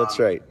built. That's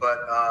right. But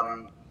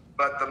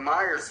the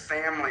Myers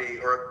family,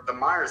 or the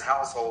Myers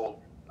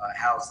household,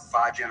 housed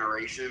 5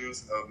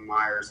 generations of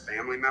Myers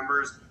family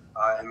members.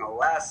 And the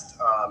last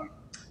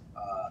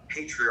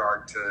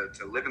patriarch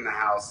to live in the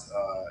house,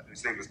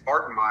 whose name was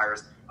Barton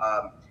Myers,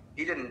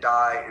 he didn't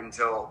die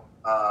until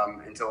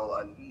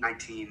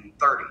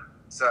 1930.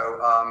 So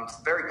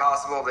it's very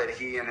possible that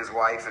he and his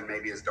wife and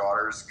maybe his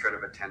daughters could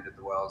have attended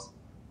the Wells.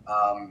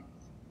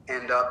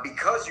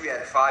 Because you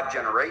had 5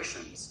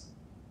 generations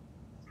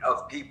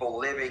of people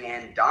living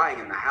and dying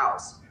in the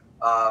house,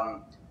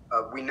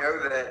 we know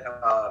that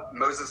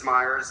Moses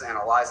Myers and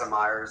Eliza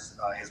Myers,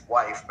 his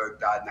wife, both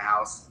died in the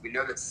house. We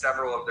know that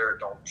several of their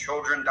adult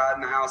children died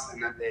in the house,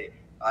 and that they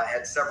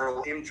had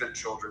several infant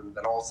children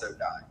that also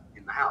died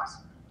in the house.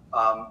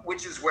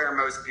 Which is where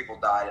most people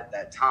died at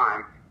that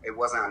time. It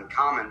wasn't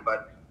uncommon,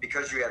 but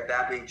because you had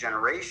that many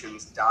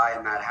generations die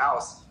in that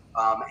house,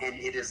 and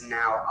it is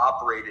now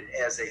operated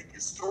as a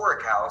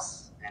historic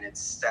house, and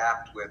it's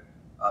staffed with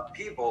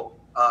people.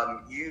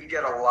 You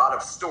get a lot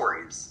of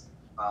stories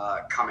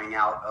coming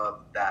out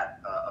of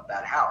that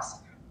house.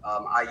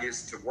 I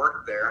used to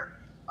work there,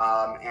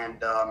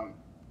 and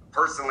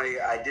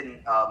personally,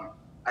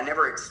 I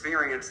never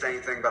experienced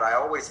anything, but I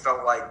always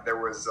felt like there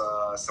was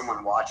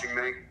someone watching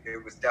me.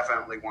 It was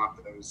definitely one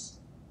of those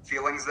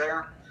feelings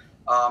there.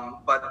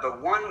 But the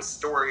one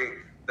story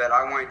that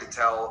I wanted to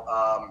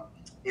tell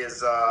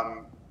is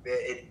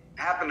it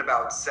happened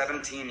about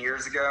 17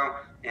 years ago,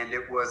 and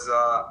it was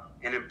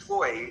an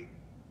employee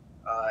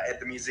at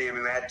the museum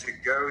who had to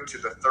go to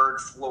the third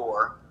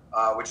floor,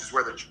 which is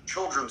where the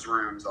children's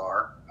rooms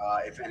are.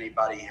 If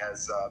anybody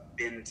has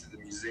been to the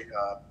museum,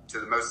 to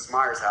the Moses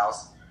Myers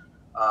house,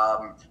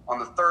 on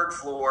the third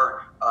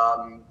floor,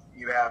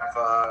 you have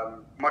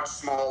much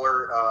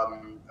smaller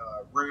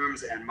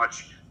rooms and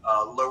much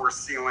lower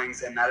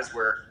ceilings, and that is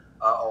where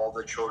all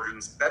the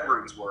children's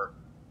bedrooms were.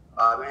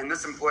 And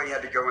this employee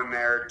had to go in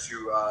there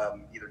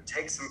to either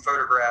take some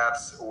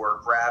photographs or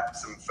grab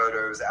some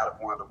photos out of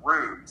one of the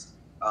rooms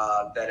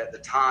that at the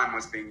time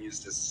was being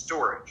used as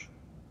storage.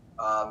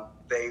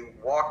 They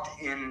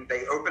walked in,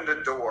 they opened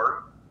a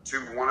door to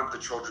one of the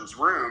children's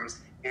rooms,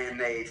 and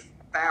they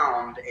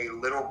found a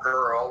little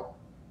girl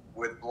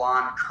with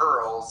blonde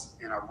curls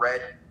in a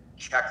red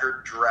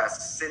checkered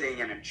dress sitting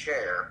in a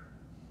chair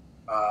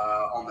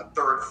on the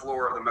third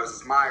floor of the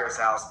Moses Myers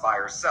house by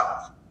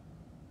herself.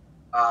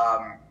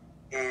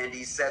 And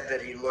he said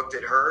that he looked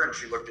at her and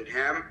she looked at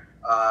him,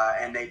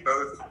 and they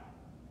both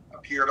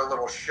appeared a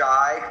little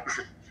shy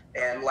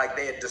and like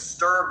they had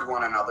disturbed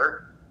one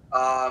another.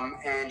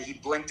 And he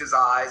blinked his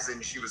eyes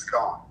and she was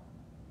gone.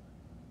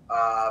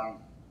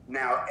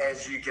 Now,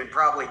 as you can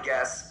probably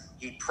guess,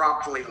 he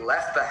promptly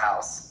left the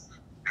house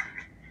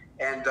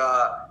and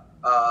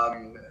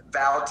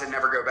vowed to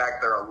never go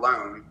back there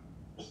alone,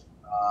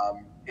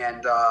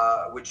 and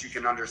which you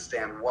can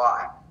understand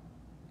why.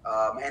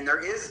 And there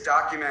is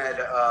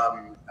documented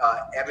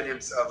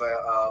evidence of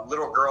a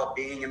little girl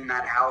being in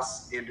that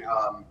house in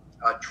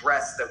a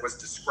dress that was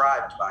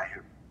described by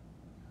him.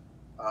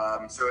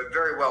 So it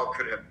very well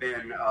could have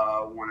been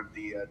one of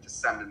the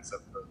descendants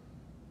of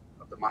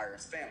the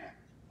Myers family.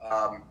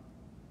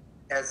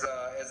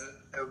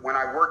 When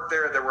I worked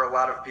there were a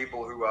lot of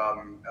people who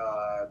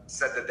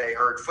said that they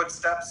heard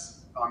footsteps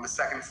on the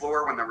second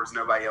floor when there was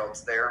nobody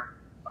else there,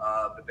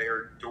 that they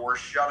heard doors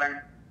shutting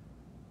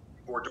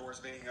or doors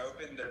being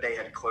opened that they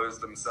had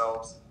closed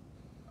themselves.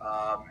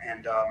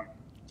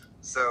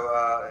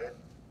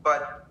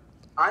 But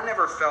I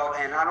never felt,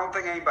 and I don't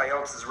think anybody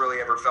else has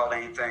really ever felt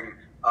anything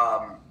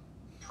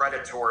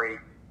predatory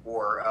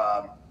or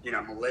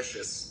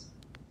malicious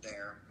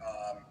there.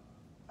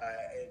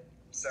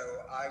 So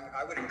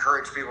I would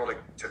encourage people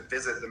to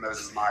visit the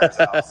Moses Myers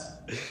house.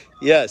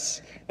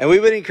 Yes, and we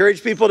would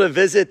encourage people to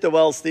visit the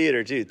Wells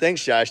Theater too.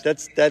 Thanks, Josh.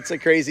 That's a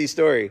crazy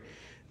story.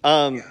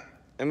 I'm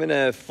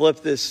gonna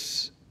flip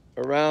this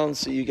around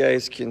so you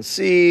guys can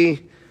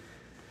see.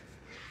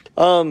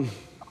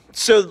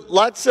 So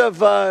lots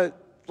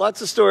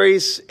of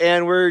stories,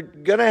 and we're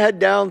gonna head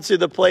down to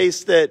the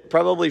place that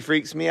probably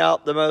freaks me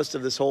out the most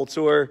of this whole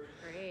tour.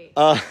 Great.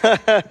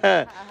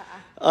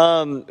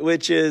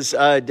 Which is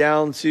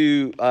down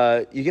to,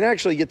 you can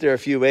actually get there a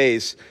few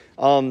ways.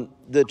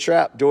 The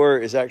trap door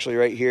is actually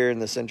right here in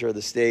the center of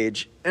the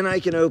stage, and I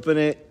can open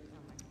it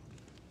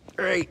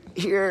right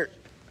here,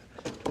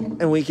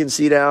 and we can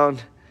see down.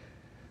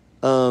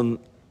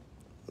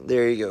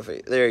 There you go.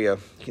 There you go.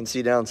 You can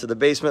see down to the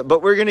basement,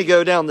 but we're going to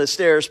go down the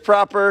stairs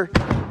proper.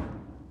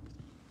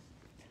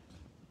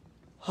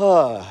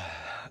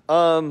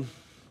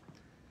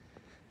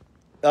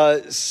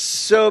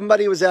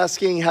 Somebody was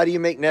asking, how do you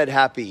make Ned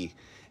happy?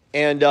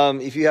 And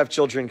if you have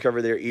children,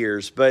 cover their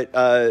ears. But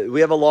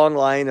we have a long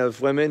line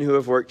of women who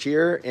have worked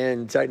here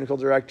in technical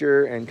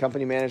director and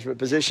company management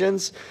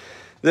positions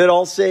that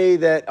all say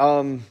that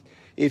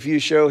if you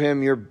show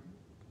him your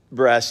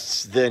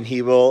breasts, then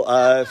he will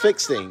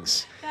fix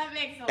things. That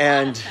makes a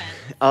lot of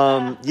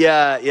sense.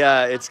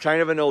 Yeah, it's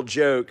kind of an old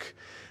joke.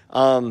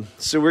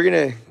 So we're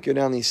going to go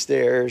down these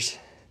stairs.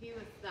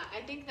 I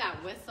think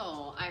that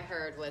whistle I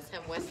heard was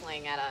him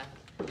whistling at a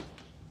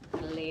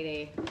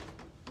lady.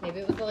 Maybe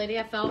it was the lady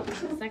I felt in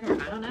the second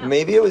room. I don't know.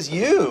 Maybe it was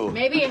you.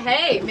 Maybe.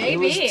 It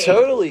was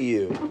totally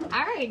you.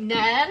 All right,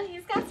 Ned.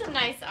 He's got some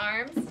nice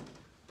arms.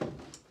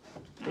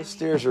 Those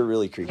stairs are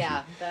really creepy.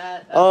 Yeah.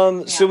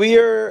 So we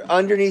are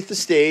underneath the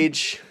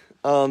stage.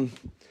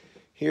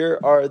 Here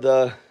are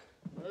the.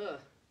 Ugh.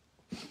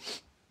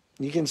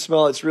 You can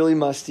smell it's really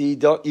musty.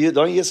 Don't you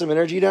get some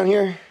energy down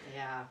here?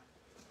 Yeah.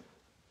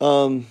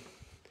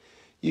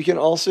 You can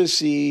also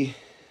see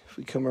if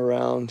we come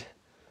around.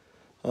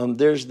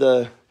 There's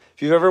the.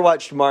 If you've ever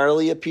watched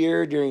Marley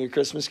appear during A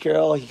Christmas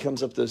Carol, he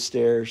comes up those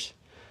stairs.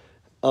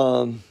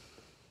 So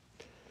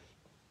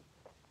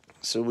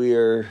we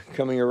are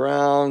coming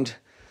around.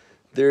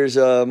 There's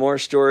more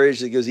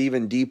storage that goes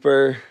even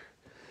deeper.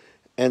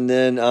 And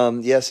then,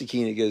 yes,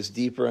 Akina goes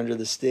deeper under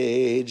the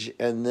stage.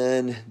 And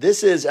then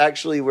this is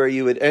actually where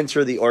you would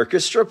enter the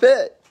orchestra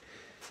pit.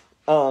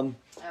 And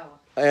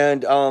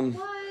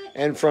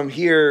from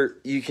here,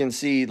 you can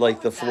see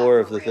like the floor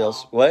of the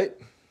hills. What?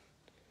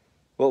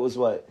 What was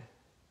what?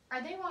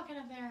 Are they walking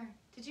up there?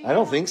 Did you? I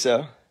don't think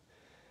so.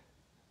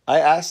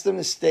 I asked them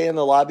to stay in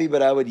the lobby,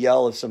 but I would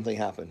yell if something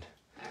happened.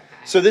 Okay.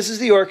 So this is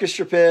the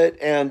orchestra pit,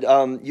 and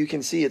you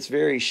can see it's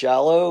very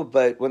shallow,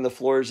 but when the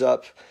floor's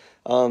up,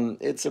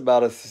 it's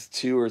about a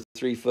 2 or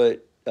 3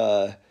 foot.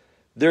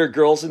 There are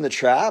girls in the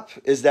trap.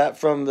 Is that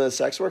from the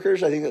sex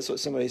workers? I think that's what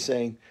somebody's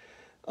saying.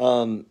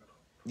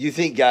 You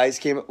think guys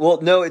came? Well,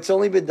 no, it's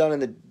only been done in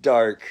the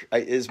dark,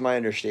 is my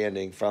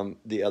understanding from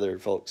the other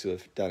folks who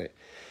have done it.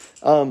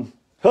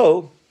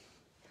 Ho,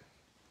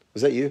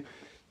 was that you?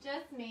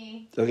 Just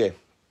me. Okay.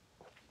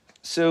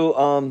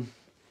 So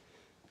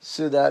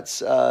that's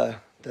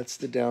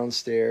the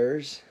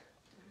downstairs.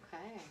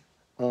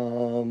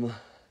 Okay.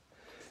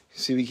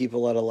 See, we keep a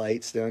lot of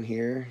lights down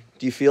here.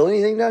 Do you feel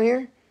anything down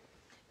here?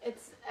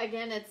 It's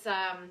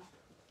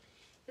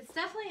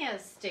definitely a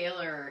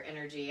staler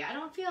energy. I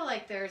don't feel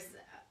like there's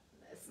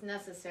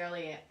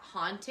necessarily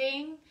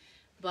haunting,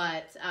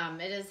 but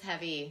it is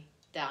heavy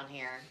down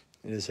here.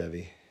 It is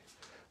heavy.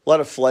 A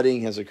lot of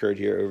flooding has occurred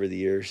here over the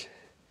years.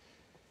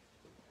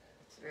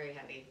 It's very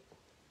heavy.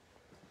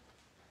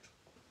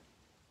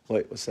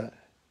 Wait, what's that?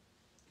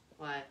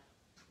 What?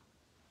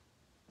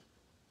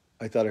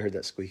 I thought I heard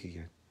that squeak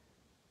again.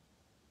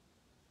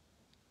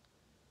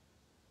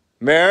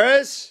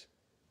 Maris?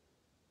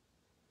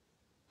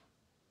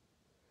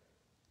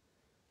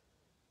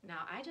 No,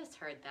 I just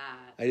heard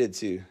that. I did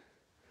too.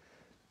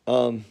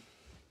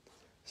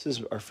 This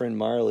is our friend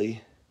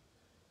Marley.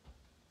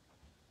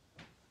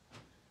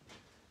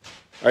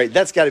 All right,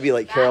 that's got to be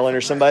like Carolyn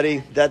or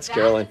somebody. That's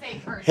Carolyn.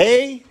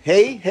 Hey. So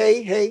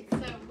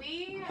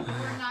we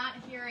were not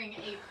hearing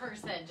a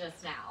person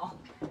just now.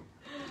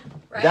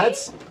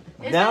 Right?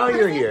 Now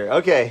you're here.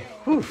 Okay.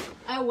 Whew.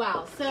 Oh,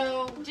 wow.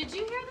 So did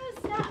you hear this?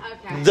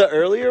 Okay. The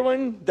earlier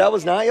one, that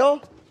was not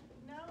y'all?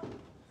 No.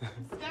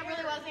 That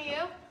really wasn't you?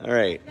 All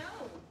right. No.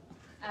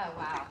 Oh,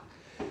 wow.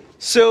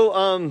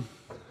 So,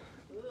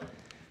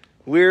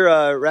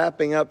 we're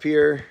wrapping up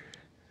here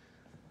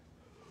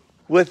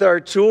with our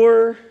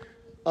tour.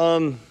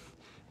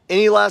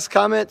 Any last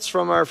comments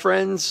from our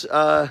friends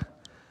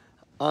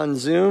on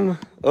Zoom?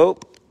 Oh,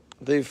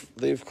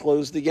 they've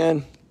closed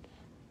again.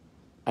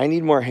 I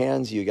need more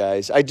hands, you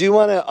guys. I do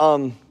want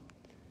to.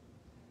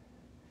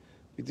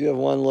 We do have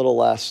one little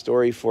last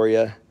story for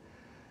you.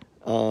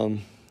 I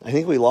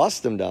think we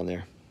lost them down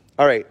there.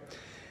 All right,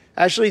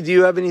 Ashley, do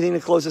you have anything to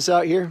close us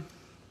out here?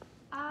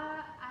 This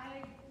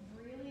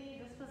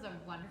was a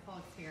wonderful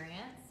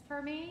experience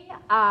for me.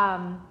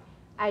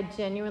 I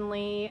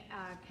genuinely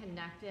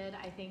connected,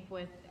 I think,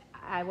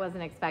 I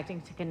wasn't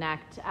expecting to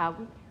connect.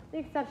 With the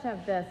exception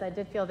of this, I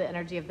did feel the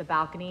energy of the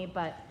balcony,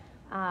 but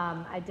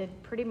I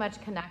did pretty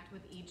much connect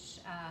with each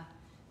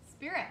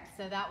spirit.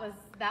 So that was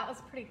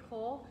pretty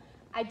cool.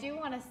 I do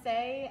want to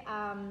say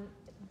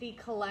the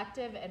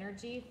collective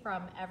energy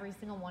from every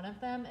single one of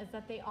them is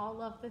that they all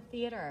love the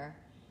theater.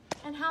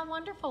 And how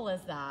wonderful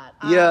is that?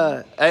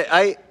 Yeah,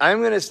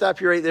 I'm going to stop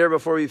you right there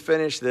before we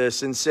finish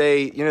this and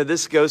say,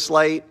 this ghost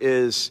light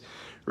is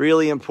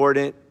really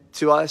important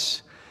to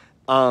us.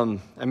 I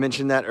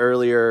mentioned that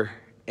earlier,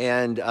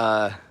 and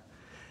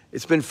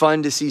it's been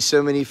fun to see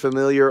so many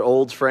familiar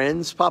old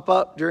friends pop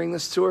up during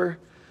this tour.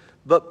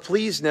 But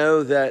please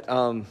know that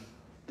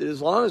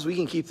as long as we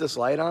can keep this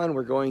light on,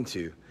 we're going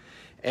to.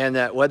 And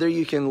that whether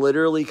you can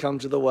literally come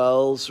to the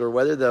wells or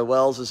whether the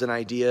wells is an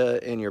idea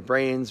in your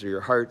brains or your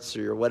hearts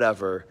or your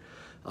whatever,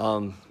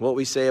 what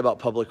we say about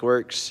Public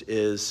Works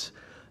is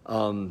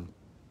that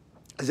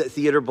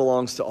theater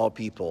belongs to all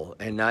people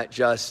and not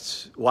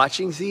just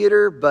watching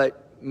theater,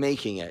 but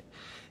making it.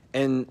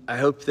 And I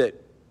hope that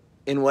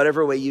in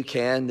whatever way you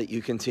can, that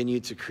you continue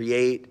to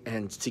create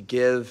and to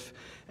give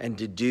and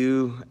to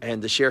do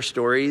and to share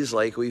stories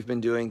like we've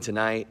been doing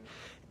tonight.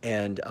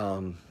 And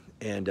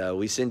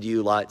we send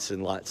you lots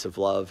and lots of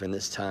love in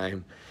this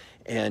time.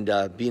 And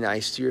be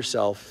nice to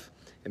yourself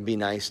and be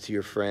nice to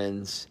your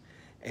friends.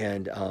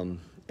 And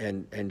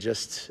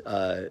just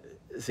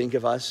think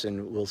of us,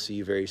 and we'll see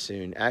you very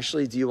soon.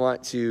 Ashley, do you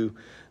want to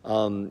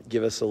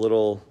give us a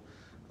little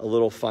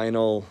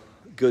final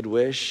good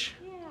wish?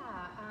 Yeah,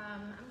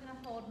 I'm going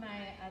to hold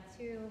my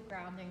 2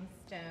 grounding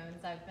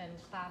stones. I've been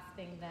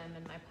clasping them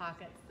in my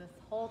pockets this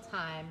whole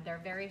time.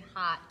 They're very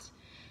hot,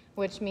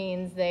 which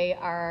means they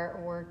are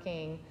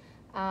working.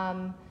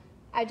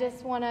 I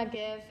just want to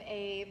give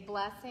a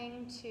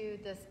blessing to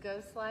this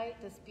ghost light,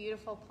 this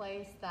beautiful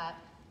place that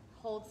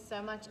holds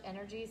so much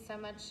energy, so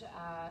much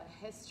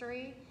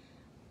history.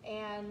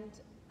 And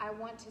I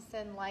want to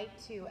send light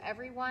to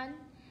everyone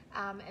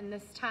in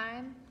this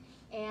time.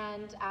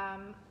 And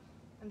I'm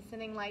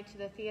sending light to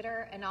the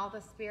theater and all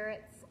the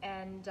spirits,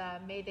 and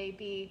may they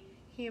be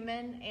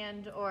human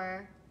and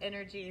or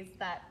energies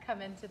that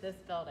come into this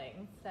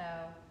building. So,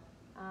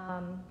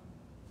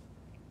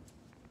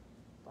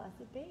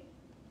 blessed be.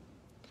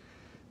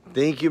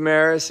 Thank you,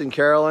 Maris and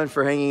Carolyn,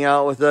 for hanging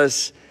out with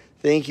us.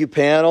 Thank you,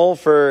 panel,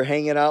 for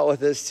hanging out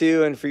with us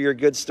too, and for your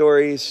good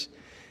stories.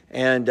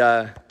 And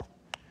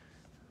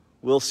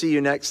we'll see you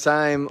next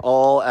time,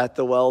 all at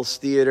the Wells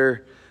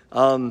Theater.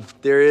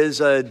 There is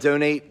a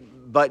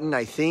donate button,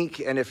 I think,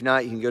 and if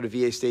not, you can go to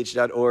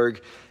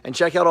vastage.org and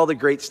check out all the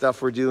great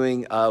stuff we're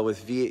doing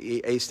with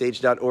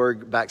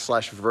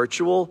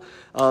vastage.org/virtual,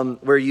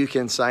 where you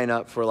can sign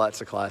up for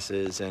lots of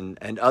classes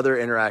and other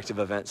interactive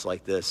events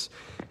like this.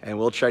 And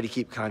we'll try to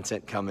keep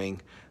content coming.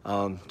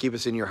 Keep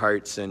us in your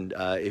hearts, and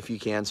if you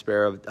can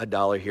spare a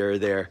dollar here or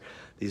there,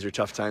 these are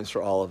tough times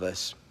for all of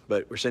us.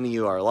 But we're sending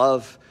you our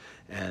love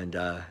and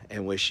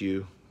wish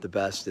you the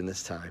best in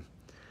this time.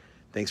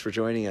 Thanks for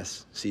joining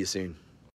us. See you soon.